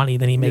make more money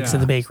than he makes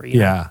in the bakery.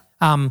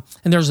 And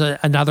there's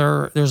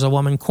a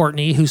woman,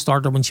 Courtney, who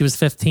started when she was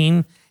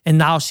 15. And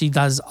now she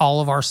does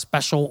all of our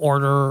special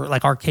order,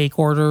 like our cake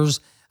orders.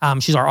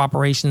 She's our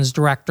operations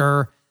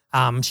director.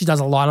 She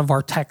does a lot of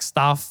our tech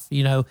stuff.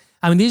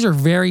 These are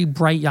very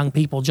bright young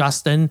people.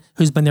 Justin,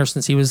 who's been there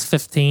since he was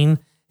 15,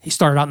 he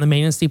started out in the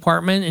maintenance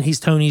department, and he's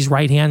Tony's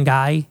right-hand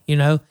guy,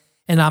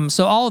 And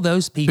so all of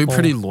those people. You're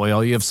pretty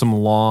loyal. You have some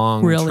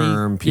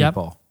long-term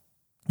people.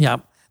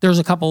 Yep. There's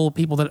a couple of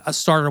people that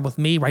started with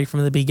me right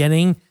from the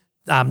beginning.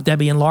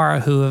 Debbie and Laura,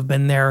 who have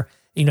been there.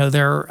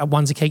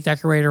 One's a cake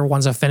decorator,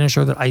 one's a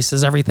finisher that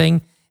ices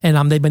everything.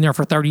 And they've been there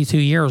for 32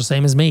 years,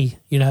 same as me,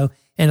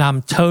 and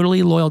I'm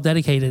totally loyal,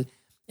 dedicated.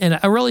 And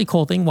a really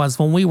cool thing was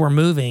when we were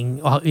moving,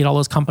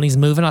 those companies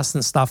moving us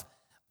and stuff,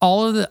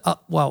 all of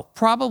the,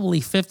 probably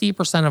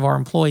 50% of our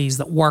employees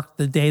that worked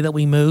the day that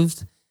we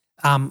moved,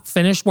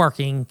 finished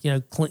working,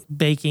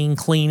 baking,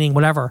 cleaning,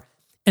 whatever,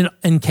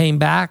 and came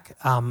back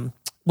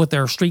with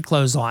their street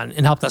clothes on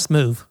and helped us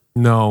move.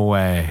 No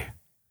way.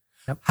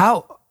 Yep.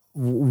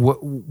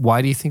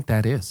 Why do you think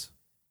that is?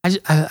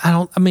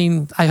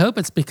 I hope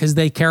it's because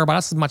they care about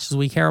us as much as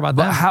we care about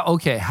them.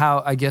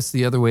 I guess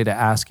the other way to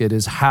ask it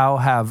is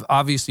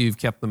obviously you've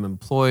kept them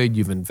employed,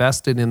 you've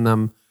invested in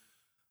them,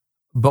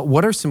 but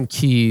what are some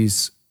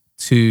keys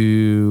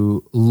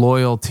to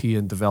loyalty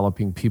and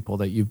developing people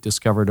that you've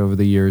discovered over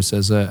the years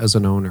as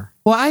an owner?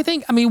 Well, I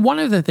think, one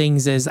of the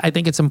things is I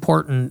think it's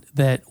important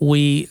that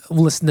we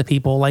listen to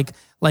people like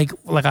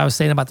I was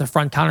saying about the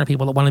front counter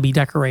people that want to be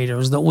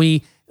decorators, that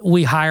we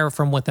hire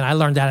from within. I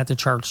learned that at the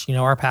church.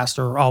 Our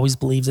pastor always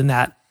believes in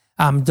that,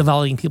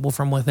 developing people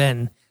from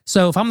within.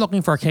 So if I'm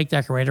looking for a cake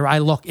decorator, I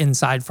look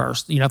inside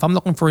first. If I'm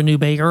looking for a new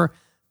baker,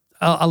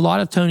 a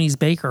lot of Tony's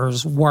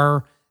bakers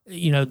were,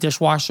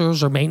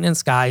 dishwashers or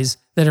maintenance guys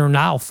that are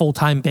now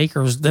full-time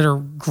bakers that are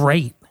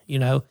great,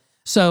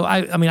 So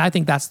I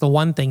think that's the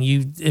one thing,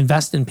 you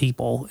invest in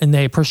people and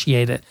they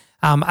appreciate it.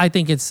 I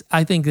think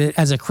that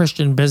as a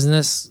Christian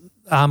business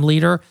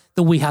leader,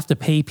 that we have to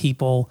pay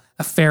people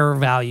a fair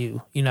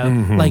value,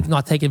 like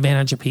not take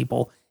advantage of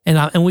people.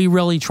 And we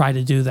really try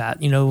to do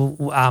that,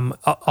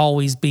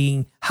 always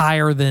being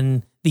higher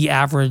than the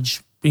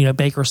average,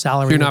 baker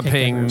salary. You're not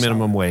paying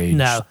minimum wage.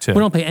 No, we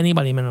don't pay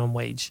anybody minimum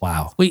wage.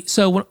 Wow. When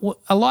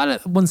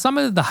some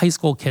of the high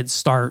school kids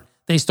start,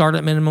 they start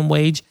at minimum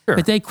wage,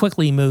 but they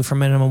quickly move from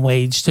minimum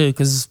wage too,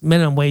 because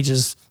minimum wage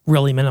is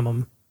really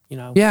minimum.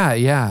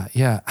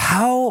 Yeah.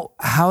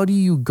 How do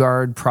you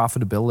guard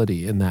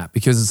profitability in that?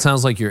 Because it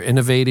sounds like you're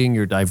innovating,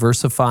 you're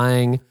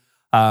diversifying.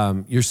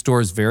 Your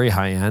store is very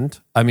high end.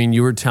 I mean,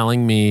 you were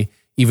telling me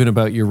even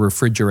about your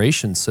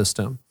refrigeration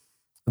system,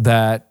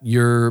 that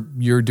you're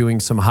doing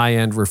some high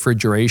end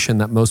refrigeration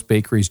that most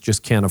bakeries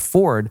just can't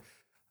afford.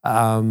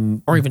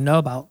 Or even know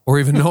about.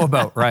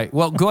 Right.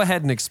 Well, go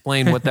ahead and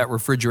explain what that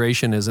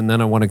refrigeration is, and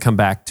then I want to come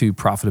back to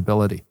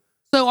profitability.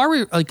 So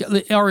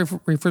our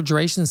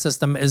refrigeration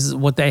system is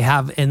what they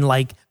have in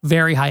like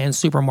very high-end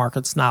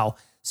supermarkets now.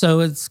 So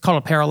it's called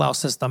a parallel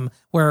system,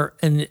 where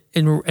in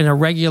a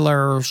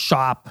regular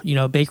shop,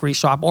 bakery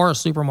shop or a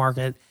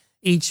supermarket,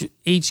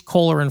 each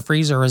cooler and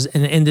freezer is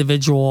an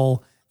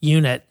individual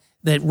unit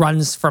that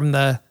runs from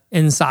the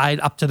inside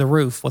up to the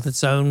roof with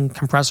its own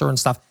compressor and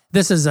stuff.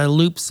 This is a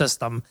loop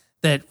system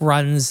that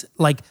runs,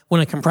 like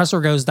when a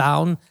compressor goes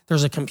down,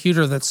 there's a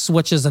computer that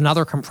switches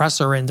another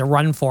compressor in to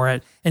run for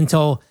it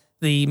until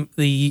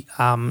the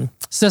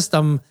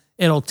system,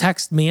 it'll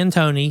text me and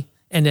Tony,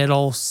 and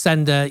it'll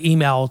send an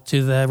email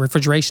to the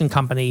refrigeration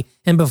company.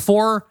 And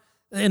before,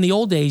 in the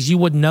old days, you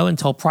wouldn't know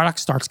until product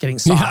starts getting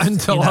soft. Yeah,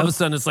 until all of a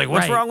sudden it's like,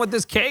 what's wrong with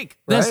this cake?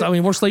 Right?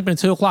 We're sleeping at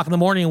 2:00 in the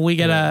morning, and we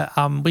get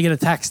a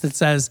text that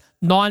says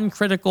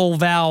non-critical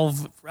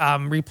valve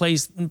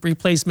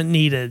replacement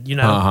needed.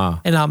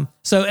 And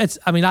so it's.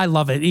 I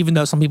love it, even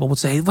though some people would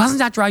say, "Doesn't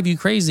that drive you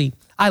crazy?"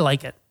 I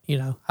like it.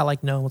 I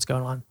like knowing what's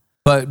going on.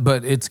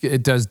 But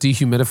it does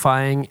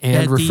dehumidifying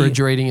and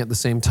refrigerating at the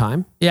same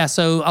time? Yeah,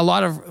 so a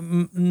lot of,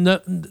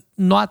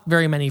 not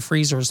very many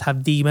freezers have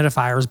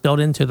dehumidifiers built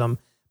into them,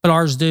 but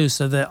ours do,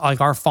 so that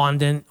like our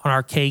fondant on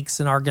our cakes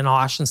and our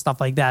ganache and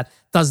stuff like that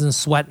doesn't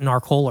sweat in our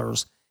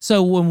coolers.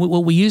 So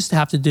what we used to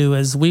have to do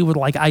is we would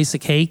like ice a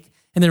cake,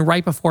 and then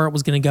right before it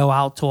was going to go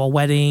out to a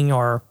wedding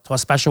or to a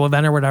special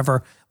event or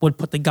whatever, would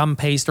put the gum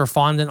paste or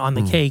fondant on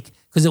the cake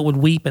because it would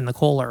weep in the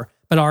cooler.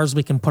 But ours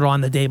we can put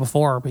on the day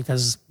before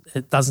because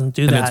it doesn't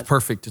do that. And it's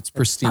perfect. It's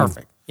pristine.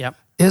 Perfect. Yep.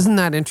 Isn't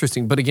that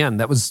interesting? But again,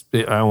 that was,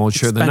 I won't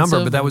share the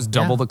number, but that was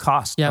double the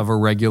cost of a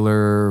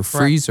regular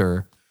freezer.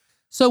 Right.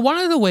 So one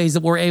of the ways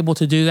that we're able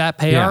to do that,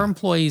 pay our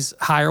employees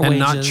higher wages. And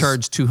not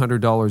charge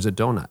 $200 a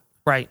donut.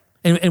 Right.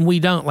 And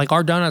we don't. Like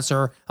our donuts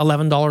are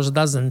 $11 a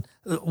dozen.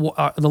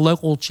 The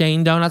local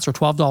chain donuts are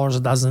 $12 a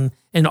dozen.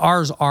 And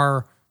ours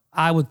are,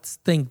 I would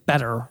think,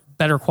 better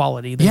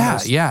quality than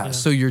most. Yeah.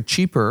 So you're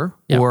cheaper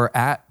or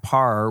at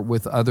par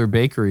with other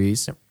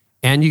bakeries. Yep.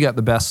 And you got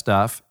the best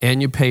stuff,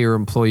 and you pay your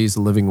employees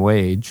a living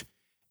wage,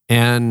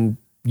 and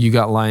you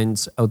got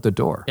lines out the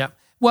door. Yeah.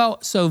 Well,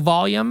 so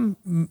volume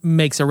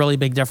makes a really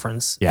big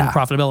difference in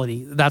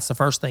profitability. That's the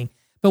first thing.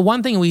 But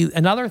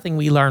another thing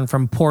we learned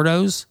from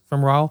Porto's,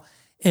 from Serrao,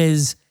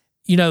 is,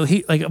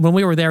 he, like when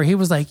we were there, he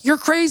was like, "You're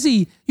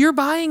crazy. You're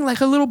buying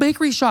like a little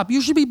bakery shop.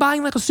 You should be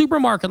buying like a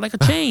supermarket, like a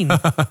chain."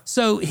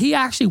 So he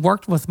actually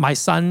worked with my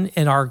son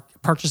and our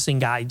purchasing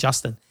guy,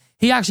 Justin.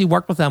 He actually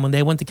worked with them when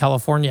they went to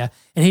California,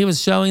 and he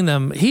was showing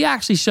them, he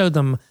actually showed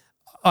them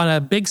on a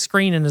big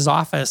screen in his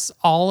office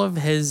all of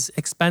his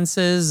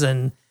expenses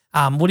and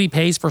what he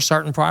pays for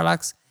certain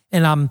products.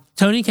 And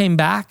Tony came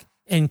back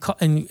and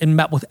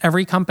met with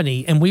every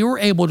company, and we were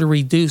able to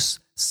reduce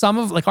some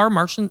of like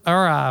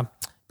our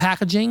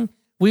packaging.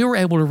 We were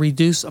able to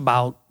reduce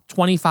about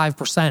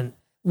 25%,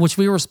 which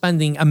we were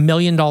spending $1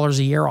 million a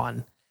year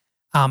on.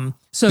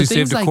 So you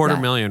saved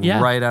 $250,000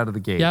 right out of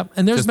the gate. Yep.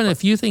 And there's been a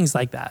few things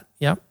like that.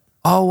 Yep.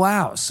 Oh,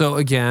 wow. So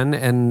again,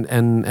 and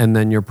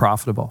then you're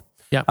profitable.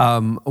 Yeah.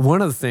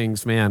 One of the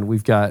things, man,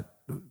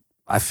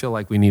 I feel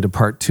like we need a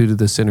part 2 to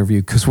this interview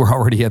because we're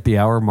already at the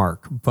hour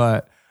mark,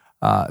 but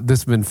this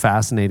has been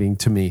fascinating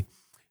to me.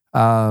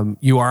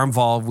 You are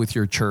involved with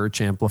your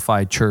church,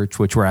 Amplified Church,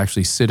 which we're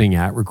actually sitting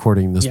at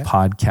recording this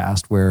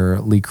podcast,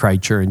 where Lee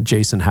Kreitcher and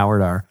Jason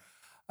Howard are.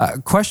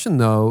 Question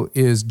though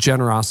is,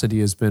 generosity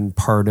has been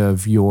part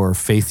of your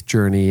faith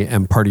journey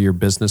and part of your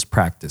business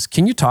practice.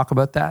 Can you talk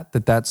about that?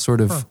 That's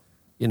sort of,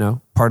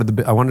 part of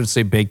I wanted to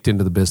say baked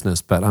into the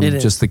business, but I'm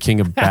just the king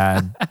of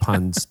bad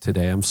puns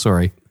today. I'm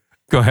sorry.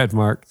 Go ahead,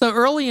 Marc. So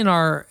early in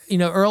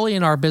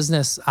our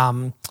business,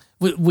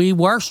 we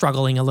were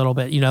struggling a little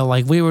bit,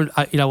 like we were,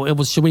 it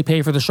was, should we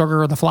pay for the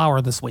sugar or the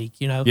flour this week,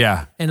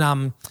 Yeah.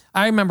 And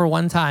I remember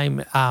one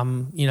time,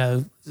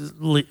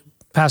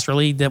 Pastor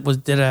Lee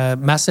did a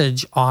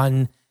message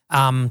on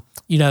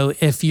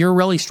if you're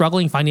really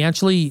struggling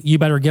financially, you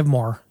better give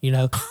more,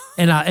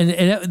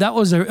 that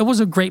was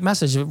a great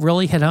message. It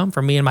really hit home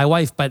for me and my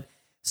wife. But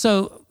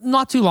so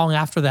not too long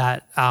after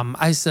that,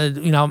 I said,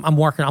 I'm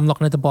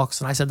looking at the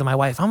books, and I said to my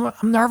wife, I'm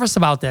nervous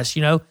about this.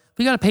 We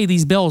got to pay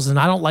these bills, and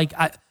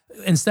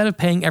instead of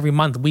paying every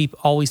month, we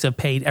always have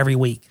paid every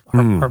week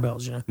our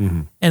bills,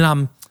 Mm-hmm.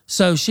 And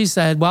so she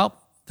said, well,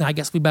 then I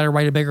guess we better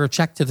write a bigger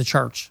check to the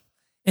church.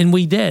 And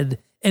we did.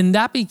 And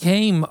that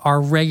became our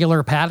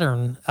regular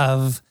pattern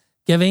of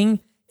giving.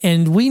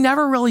 And we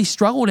never really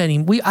struggled I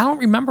don't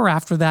remember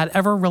after that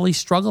ever really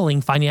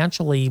struggling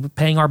financially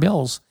paying our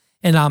bills.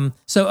 And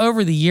so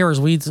over the years,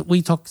 we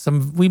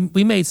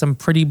made some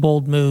pretty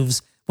bold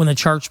moves when the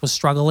church was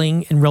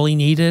struggling and really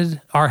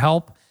needed our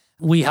help.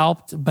 We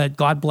helped, but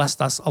God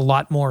blessed us a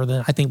lot more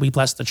than I think we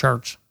blessed the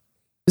church.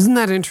 Isn't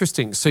that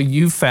interesting? So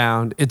you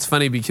found, it's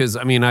funny because,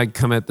 I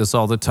come at this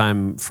all the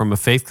time from a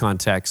faith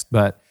context,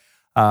 but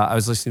I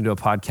was listening to a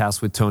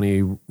podcast with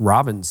Tony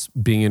Robbins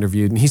being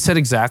interviewed, and he said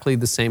exactly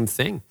the same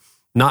thing.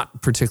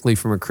 Not particularly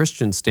from a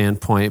Christian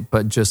standpoint,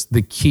 but just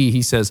the key.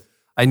 He says,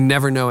 I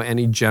never know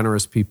any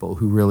generous people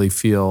who really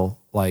feel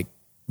like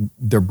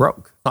they're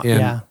broke.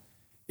 And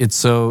it's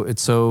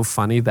so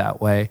funny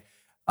that way.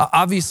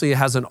 Obviously, it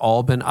hasn't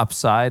all been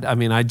upside.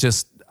 I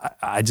just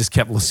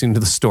kept listening to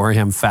the story.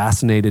 I'm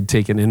fascinated,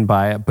 taken in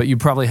by it. But you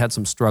probably had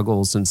some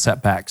struggles and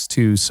setbacks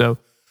too. So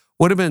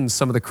what have been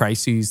some of the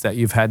crises that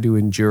you've had to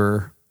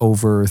endure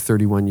over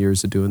 31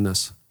 years of doing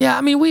this?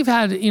 Yeah, we've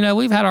had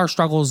our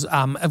struggles.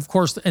 Of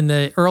course, in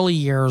the early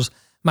years,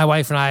 my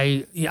wife and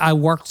I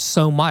worked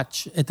so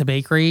much at the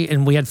bakery,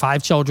 and we had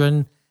 5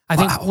 children. I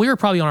think we were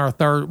probably on our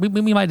third.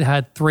 We might have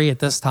had 3 at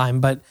this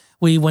time, but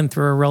we went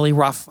through a really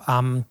rough,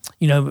 time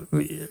in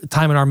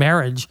our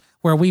marriage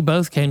where we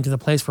both came to the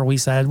place where we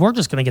said, we're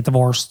just going to get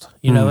divorced.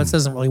 This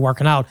isn't really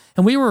working out.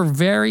 And we were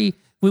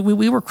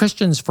we were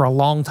Christians for a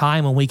long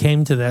time when we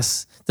came to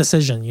this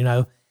decision,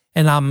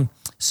 And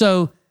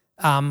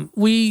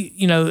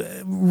we,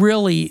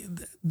 really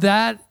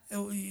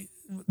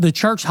the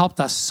church helped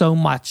us so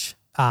much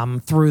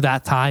through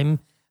that time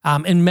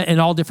in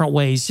all different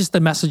ways. Just the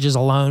messages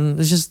alone.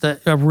 It's just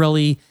a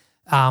really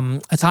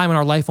a time in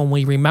our life when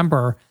we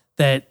remember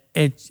that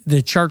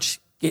the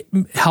church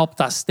helped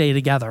us stay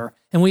together.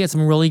 And we had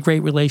some really great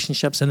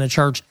relationships in the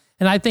church.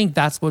 And I think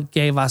that's what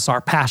gave us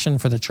our passion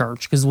for the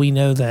church, because we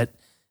know that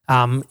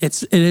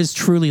it is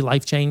truly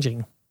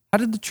life-changing. How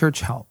did the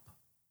church help?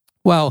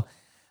 Well,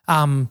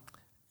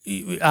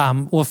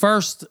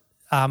 first,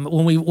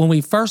 when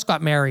we first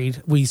got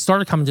married, we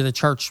started coming to the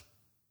church,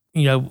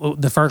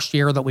 the first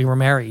year that we were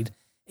married.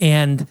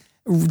 And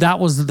that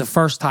was the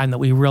first time that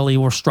we really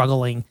were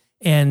struggling.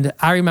 And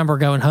I remember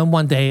going home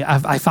one day,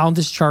 I found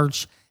this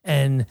church,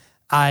 and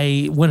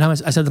I went home.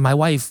 I said to my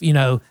wife,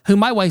 who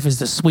my wife is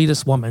the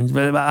sweetest woman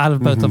out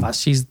of both of us.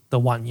 She's the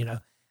one,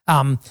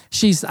 I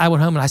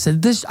went home and I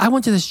said, I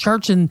went to this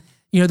church, and,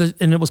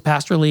 and it was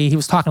Pastor Lee. He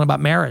was talking about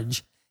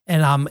marriage.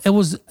 And it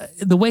was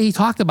the way he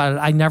talked about it.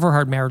 I never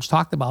heard marriage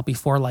talked about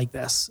before like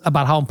this,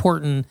 about how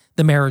important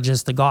the marriage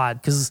is to God,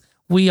 because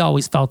we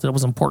always felt that it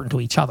was important to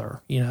each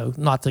other,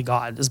 not to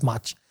God as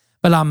much.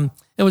 But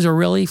it was a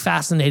really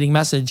fascinating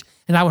message.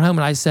 And I went home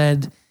and I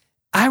said,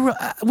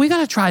 we got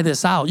to try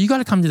this out. You got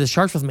to come to this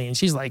church with me. And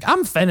she's like,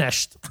 I'm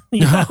finished.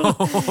 And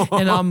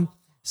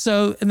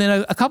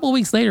then a couple of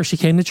weeks later, she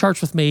came to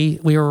church with me.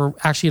 We were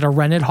actually at a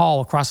rented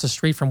hall across the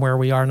street from where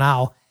we are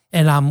now.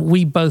 And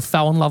we both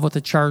fell in love with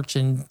the church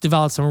and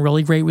developed some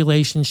really great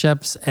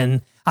relationships.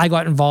 And I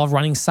got involved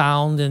running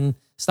sound and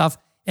stuff.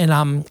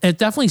 And it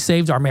definitely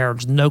saved our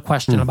marriage, no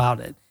question about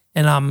it.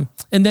 And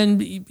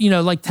then,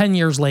 10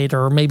 years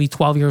later, or maybe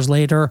 12 years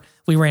later,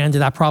 we ran into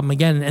that problem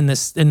again. And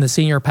the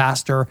senior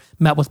pastor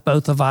met with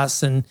both of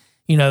us and,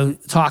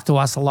 talked to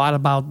us a lot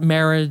about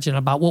marriage and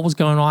about what was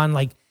going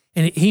on.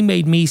 And he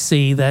made me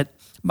see that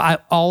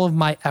all of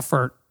my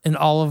effort and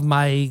all of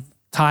my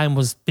time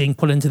was being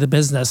put into the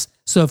business.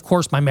 So of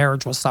course my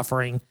marriage was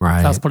suffering.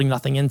 Right. I was putting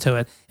nothing into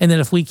it. And then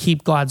if we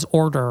keep God's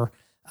order,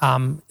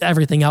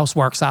 everything else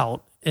works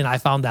out. And I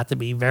found that to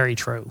be very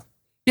true.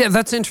 Yeah,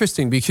 that's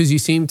interesting, because you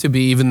seem to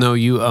be, even though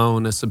you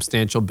own a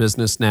substantial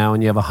business now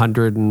and you have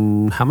 100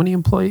 and how many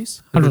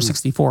employees?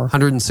 164.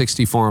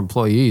 164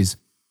 employees.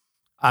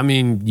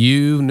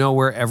 You know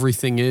where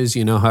everything is.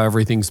 You know how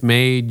everything's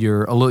made.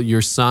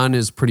 Your son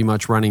is pretty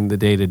much running the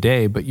day to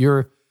day, but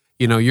you're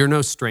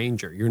no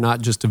stranger. You're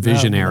not just a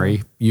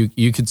visionary. No.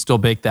 You could still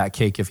bake that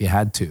cake if you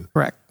had to.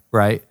 Correct.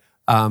 Right.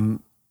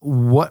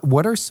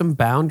 What are some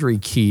boundary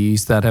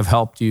keys that have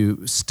helped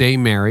you stay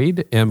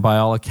married, and by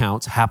all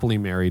accounts, happily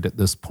married at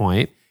this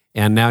point,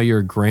 and now you're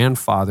a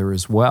grandfather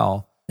as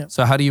well? Yep.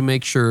 So how do you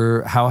make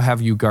sure, how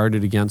have you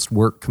guarded against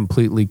work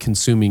completely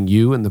consuming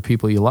you and the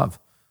people you love?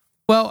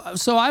 Well,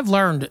 so I've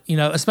learned,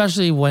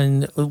 especially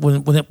when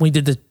we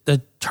did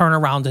the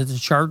turnaround at the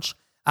church,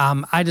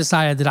 I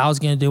decided that I was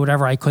going to do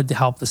whatever I could to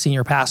help the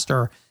senior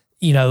pastor,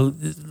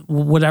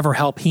 whatever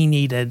help he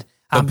needed.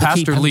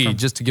 Pastor Lee,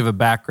 just to give a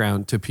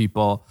background to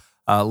people,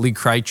 Lee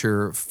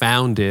Kreitcher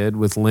founded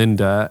with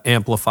Linda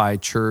Amplify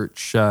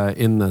Church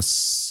in the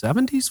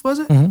 70s, was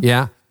it? Mm-hmm.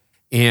 Yeah.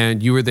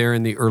 And you were there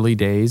in the early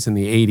days, in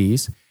the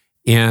 80s.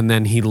 And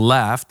then he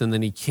left, and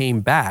then he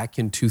came back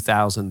in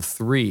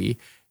 2003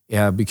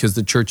 because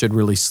the church had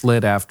really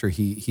slid after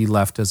he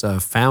left as a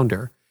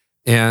founder.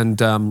 And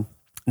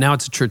now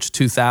it's a Church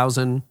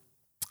 2000.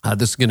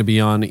 This is going to be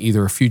on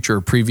either a future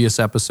or previous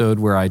episode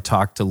where I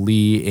talked to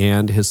Lee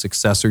and his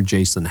successor,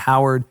 Jason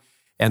Howard.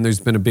 And there's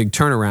been a big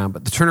turnaround.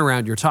 But the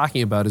turnaround you're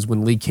talking about is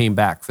when Lee came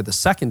back for the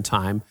second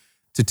time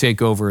to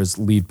take over as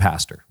lead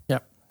pastor.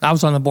 Yep. I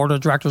was on the board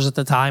of directors at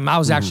the time.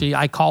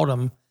 I called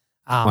him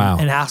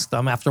and asked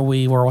him after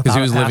we were without a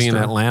pastor. Because he was living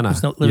in Atlanta.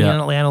 He was living in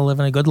Atlanta,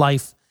 living a good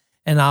life.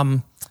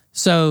 And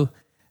so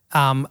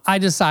I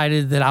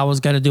decided that I was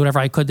going to do whatever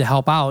I could to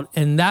help out.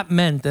 And that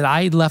meant that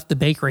I left the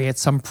bakery at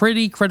some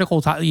pretty crucial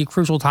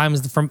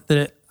times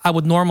that I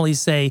would normally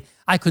say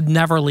I could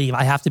never leave.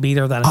 I have to be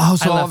there then. Oh,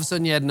 so all of a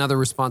sudden you had another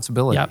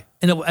responsibility. Yep.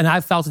 And I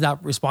felt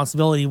that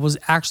responsibility was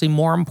actually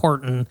more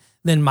important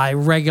than my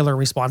regular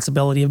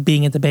responsibility of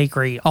being at the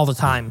bakery all the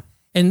time.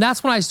 And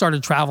that's when I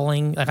started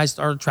traveling. Like I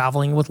started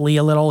traveling with Lee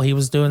a little. He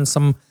was doing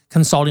some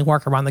consulting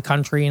work around the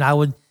country,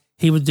 and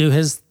he would do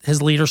his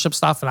leadership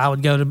stuff, and I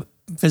would go to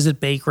visit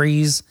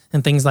bakeries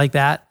and things like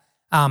that.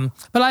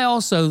 But I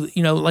also,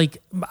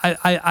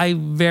 I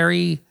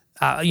very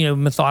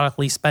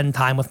methodically spend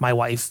time with my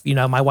wife.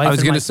 My wife. I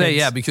was going to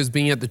say, because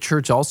being at the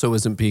church also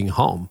isn't being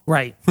home.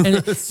 Right.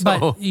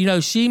 But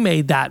she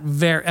made that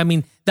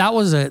that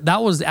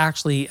was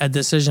actually a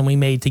decision we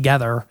made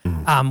together,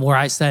 where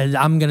I said,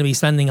 I'm going to be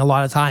spending a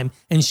lot of time.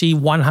 And she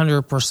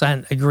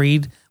 100%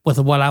 agreed with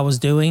what I was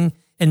doing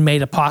and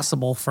made it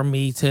possible for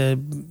me to,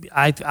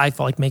 I felt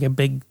like, make a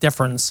big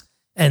difference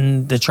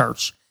in the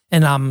church.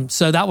 And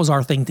so that was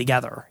our thing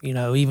together.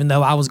 Even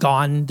though I was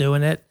gone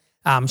doing it,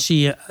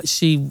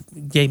 she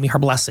gave me her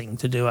blessing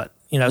to do it.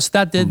 So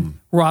that did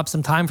rob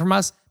some time from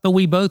us, but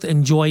we both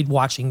enjoyed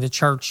watching the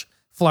church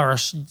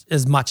flourish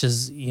as much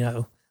as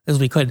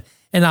we could.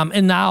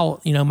 And now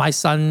my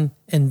son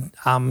and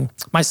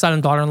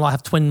daughter-in-law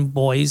have twin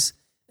boys,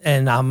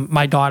 and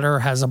my daughter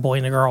has a boy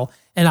and a girl.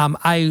 And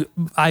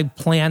I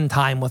plan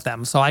time with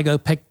them, so I go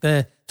pick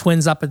the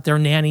twins up at their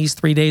nannies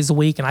 3 days a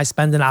week, and I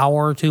spend an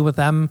hour or two with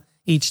them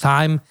each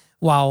time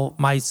while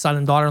my son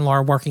and daughter-in-law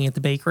are working at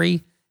the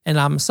bakery.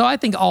 And so I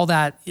think all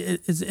that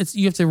it's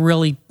you have to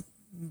really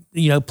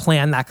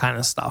plan that kind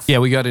of stuff. Yeah,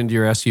 we got into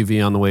your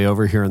SUV on the way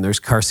over here, and there's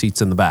car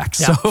seats in the back.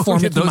 Yeah, so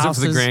those Mickey are for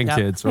Mouses, the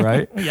grandkids,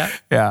 right?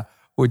 Yeah,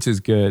 which is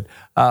good.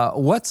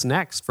 What's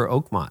next for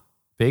Oakmont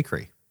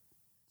Bakery?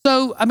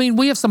 So,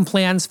 we have some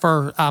plans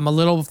for a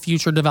little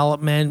future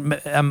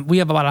development. We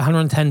have about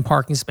 110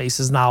 parking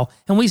spaces now,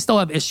 and we still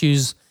have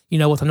issues,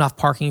 with enough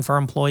parking for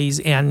employees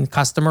and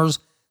customers.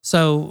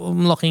 So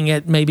I'm looking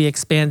at maybe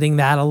expanding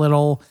that a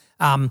little.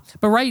 But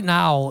right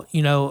now,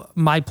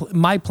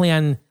 my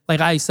plan,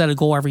 like I set a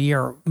goal every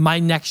year, my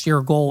next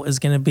year goal is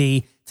going to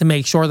be to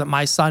make sure that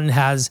my son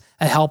has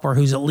a helper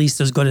who's at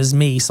least as good as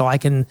me, so I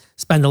can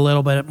spend a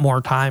little bit more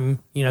time,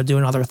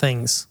 doing other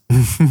things.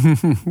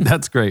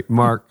 That's great.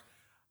 Marc,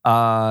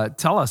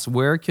 tell us,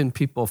 where can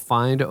people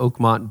find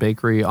Oakmont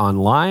Bakery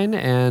online,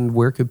 and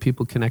where could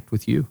people connect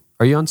with you?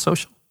 Are you on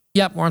social?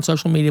 Yep, we're on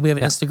social media. We have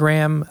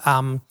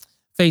Instagram,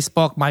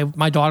 Facebook.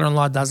 My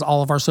daughter-in-law does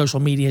all of our social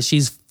media.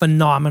 She's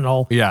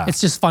phenomenal. Yeah.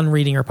 It's just fun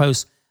reading her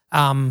posts.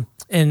 In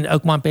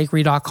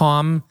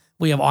oakmontbakery.com,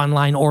 we have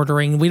online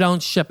ordering. We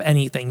don't ship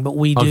anything, but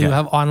we do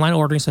have online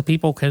ordering, so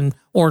people can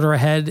order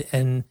ahead,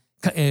 and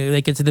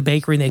they get to the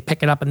bakery and they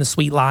pick it up in the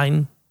suite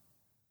line.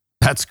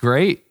 That's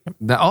great.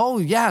 So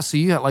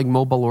you got like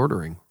mobile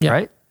ordering,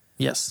 right?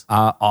 Yes.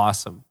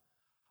 Awesome.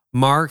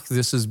 Marc,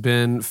 this has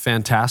been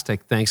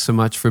fantastic. Thanks so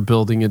much for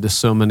building into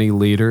so many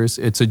leaders.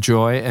 It's a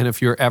joy. And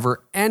if you're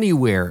ever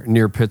anywhere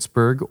near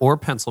Pittsburgh or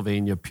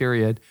Pennsylvania,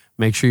 period,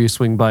 make sure you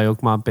swing by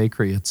Oakmont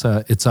Bakery. It's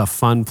a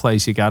fun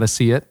place. You got to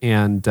see it.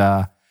 And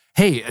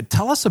hey,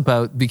 tell us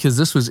about, because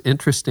this was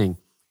interesting.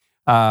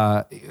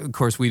 Of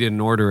course, we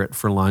didn't order it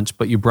for lunch,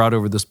 but you brought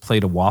over this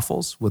plate of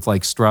waffles with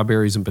like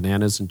strawberries and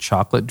bananas and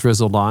chocolate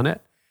drizzled on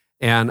it.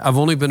 And I've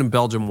only been in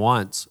Belgium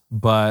once,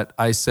 but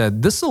I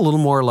said, this is a little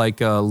more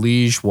like a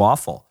Liège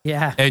waffle.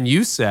 Yeah. And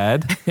you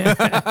said,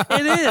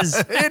 it is.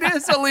 It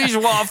is a Liège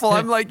waffle.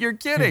 I'm like, you're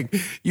kidding.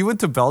 You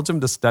went to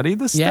Belgium to study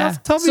this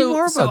stuff? Tell me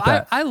more about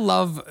that. I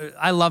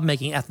love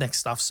making ethnic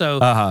stuff. So,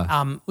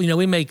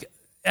 we make,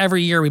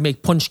 every year we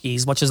make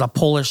punchkis, which is a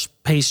Polish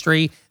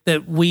pastry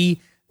that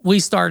we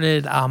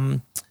started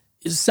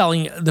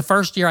selling. The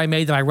first year I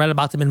made them, I read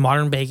about them in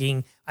Modern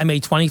Baking. I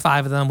made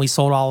 25 of them. We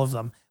sold all of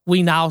them.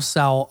 We now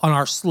sell, on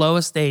our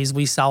slowest days,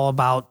 we sell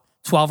about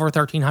 12 or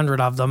 1,300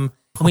 of them.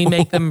 We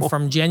make them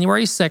from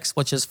January 6th,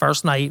 which is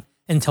first night,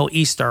 until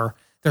Easter.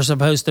 They're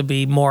supposed to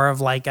be more of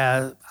like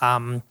a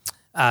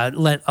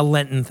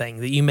Lenten thing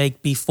that you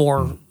make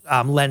before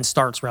Lent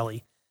starts,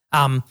 really.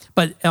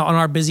 But on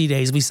our busy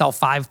days, we sell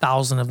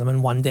 5,000 of them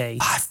in one day.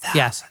 5,000?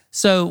 Yes.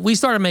 So we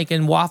started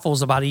making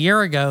waffles about a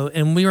year ago,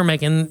 and we were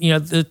making,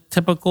 the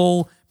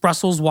typical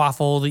Brussels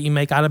waffle that you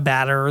make out of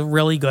batter,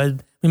 really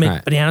good. We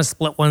make banana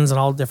split ones and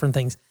all different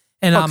things.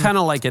 And kind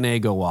of like an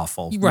Eggo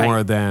waffle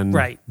more than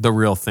the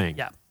real thing.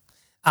 Yeah.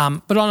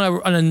 But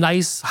on a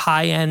nice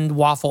high-end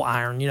waffle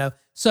iron, you know.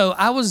 So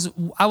I was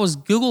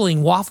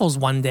Googling waffles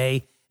one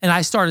day, and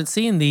I started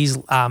seeing these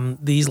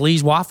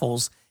Liege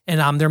waffles,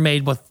 and they're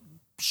made with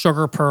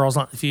sugar pearls.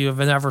 If you've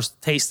ever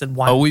tasted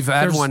one. Oh, we've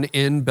had one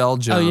in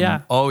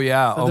Belgium. Oh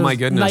yeah. So oh my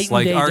goodness.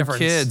 Like our difference.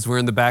 Kids were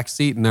in the back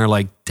seat and they're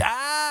like,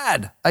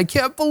 Dad, I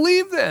can't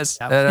believe this.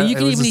 And you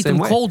can even eat them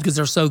cold because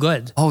they're so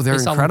good. Oh,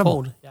 they're incredible.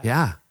 Cold.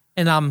 Yeah.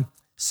 And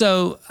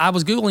so I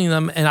was Googling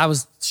them and I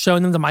was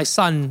showing them to my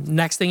son.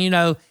 Next thing you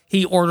know,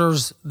 he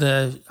orders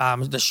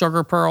the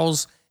sugar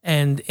pearls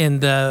and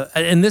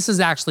this is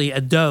actually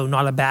a dough,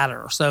 not a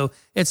batter. So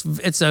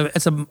it's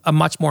a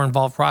much more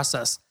involved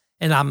process.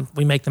 And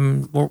we make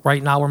them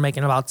right now. We're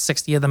making about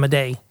 60 of them a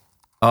day.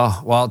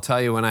 Oh, well, I'll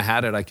tell you, when I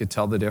had it, I could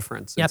tell the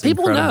difference. Yeah,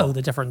 people know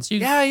the difference.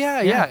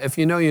 Yeah. If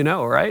you know, you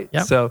know, right?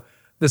 Yep. So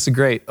this is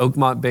great.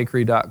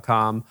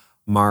 OakmontBakery.com.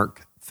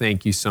 Marc,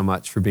 thank you so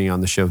much for being on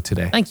the show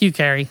today. Thank you,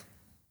 Carey.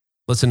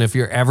 Listen, if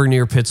you're ever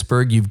near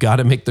Pittsburgh, you've got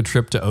to make the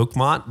trip to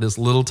Oakmont, this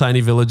little tiny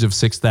village of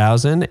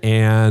 6,000,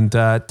 and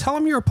tell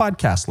them you're a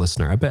podcast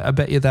listener. I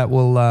bet you that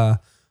will, I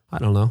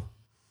don't know,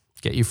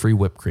 get you free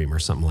whipped cream or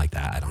something like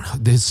that. I don't know.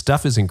 This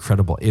stuff is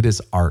incredible. It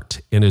is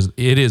art. It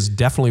is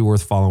definitely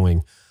worth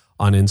following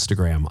on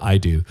Instagram. I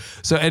do.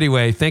 So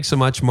anyway, thanks so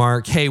much,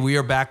 Marc. Hey, we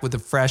are back with a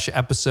fresh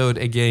episode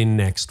again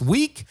next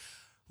week.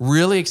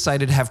 Really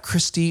excited to have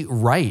Christy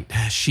Wright.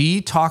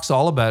 She talks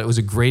all about, it was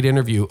a great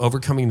interview,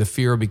 overcoming the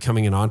fear of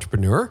becoming an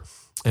entrepreneur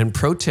and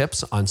pro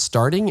tips on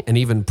starting and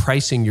even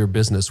pricing your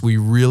business. We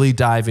really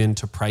dive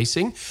into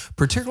pricing,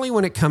 particularly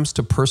when it comes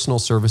to personal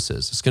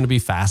services. It's going to be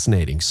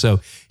fascinating. So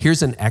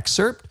here's an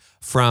excerpt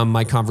from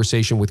my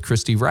conversation with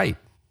Christy Wright.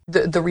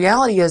 The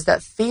reality is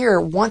that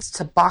fear wants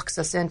to box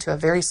us into a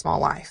very small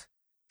life.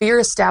 Fear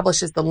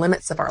establishes the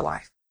limits of our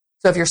life.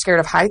 So if you're scared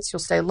of heights, you'll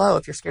stay low.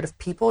 If you're scared of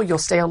people, you'll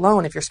stay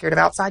alone. If you're scared of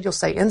outside, you'll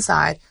stay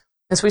inside.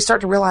 And so we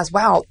start to realize,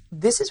 wow,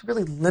 this is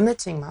really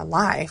limiting my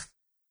life.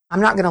 I'm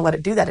not going to let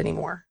it do that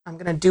anymore. I'm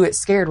going to do it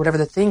scared, whatever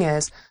the thing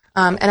is.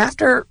 And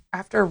after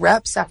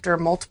reps, after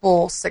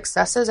multiple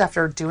successes,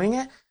 after doing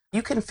it,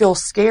 you can feel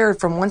scared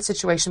from one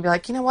situation and be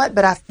like, you know what,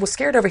 but I was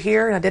scared over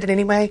here and I did it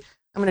anyway.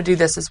 I'm going to do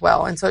this as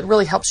well. And so it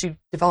really helps you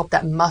develop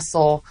that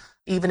muscle,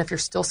 even if you're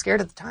still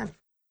scared at the time.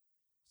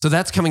 So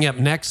that's coming up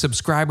next.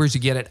 Subscribers, you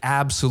get it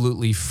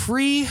absolutely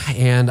free.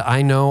 And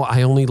I know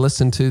I only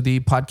listen to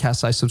the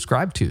podcasts I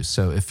subscribe to.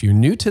 So if you're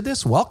new to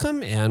this,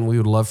 welcome. And we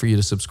would love for you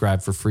to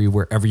subscribe for free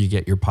wherever you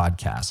get your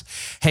podcasts.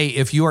 Hey,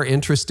 if you are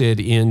interested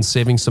in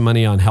saving some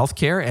money on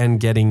healthcare and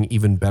getting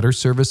even better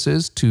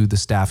services to the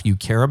staff you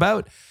care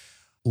about,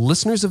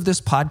 listeners of this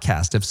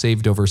podcast have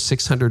saved over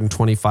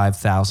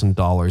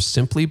 $625,000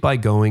 simply by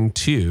going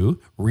to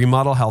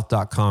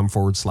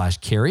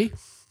remodelhealth.com/Carey.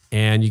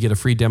 And you get a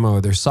free demo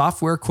of their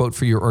software, quote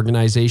for your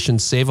organization,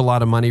 save a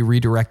lot of money,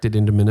 redirect it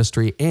into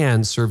ministry,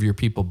 and serve your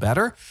people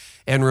better.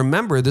 And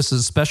remember, this is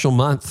a special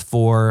month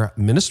for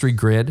Ministry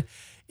Grid.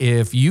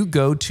 If you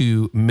go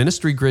to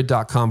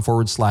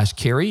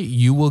ministrygrid.com/Carey,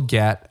 you will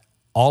get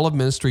all of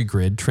Ministry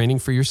Grid training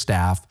for your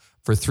staff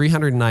for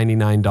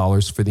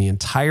 $399 for the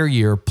entire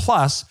year,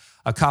 plus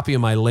a copy of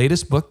my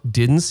latest book,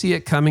 Didn't See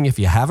It Coming. If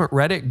you haven't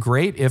read it,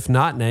 great. If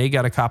not, now you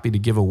got a copy to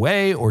give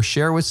away or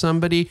share with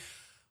somebody.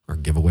 Or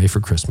give away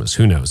for Christmas.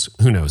 Who knows?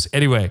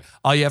 Anyway,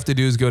 all you have to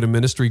do is go to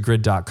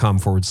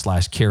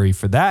ministrygrid.com/Carey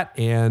for that.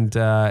 And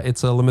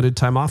it's a limited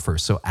time offer.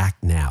 So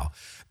act now.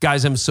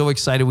 Guys, I'm so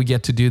excited we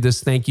get to do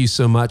this. Thank you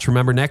so much.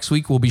 Remember, next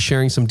week we'll be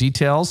sharing some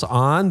details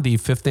on the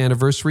 5th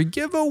anniversary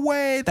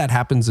giveaway that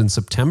happens in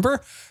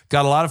September.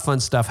 Got a lot of fun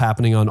stuff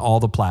happening on all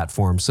the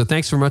platforms. So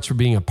thanks so much for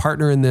being a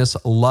partner in this.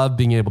 Love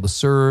being able to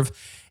serve.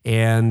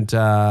 And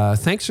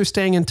thanks for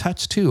staying in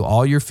touch too.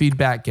 All your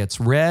feedback gets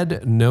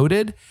read,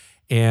 noted.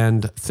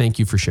 And thank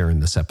you for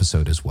sharing this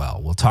episode as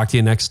well. We'll talk to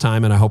you next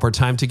time, and I hope our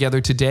time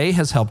together today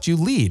has helped you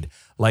lead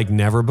like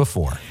never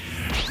before.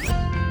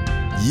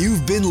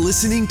 You've been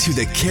listening to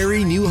the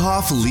Carey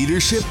Nieuwhof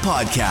Leadership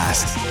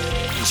Podcast.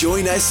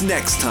 Join us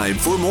next time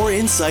for more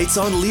insights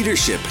on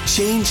leadership,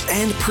 change,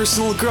 and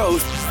personal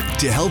growth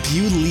to help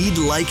you lead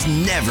like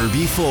never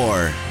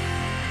before.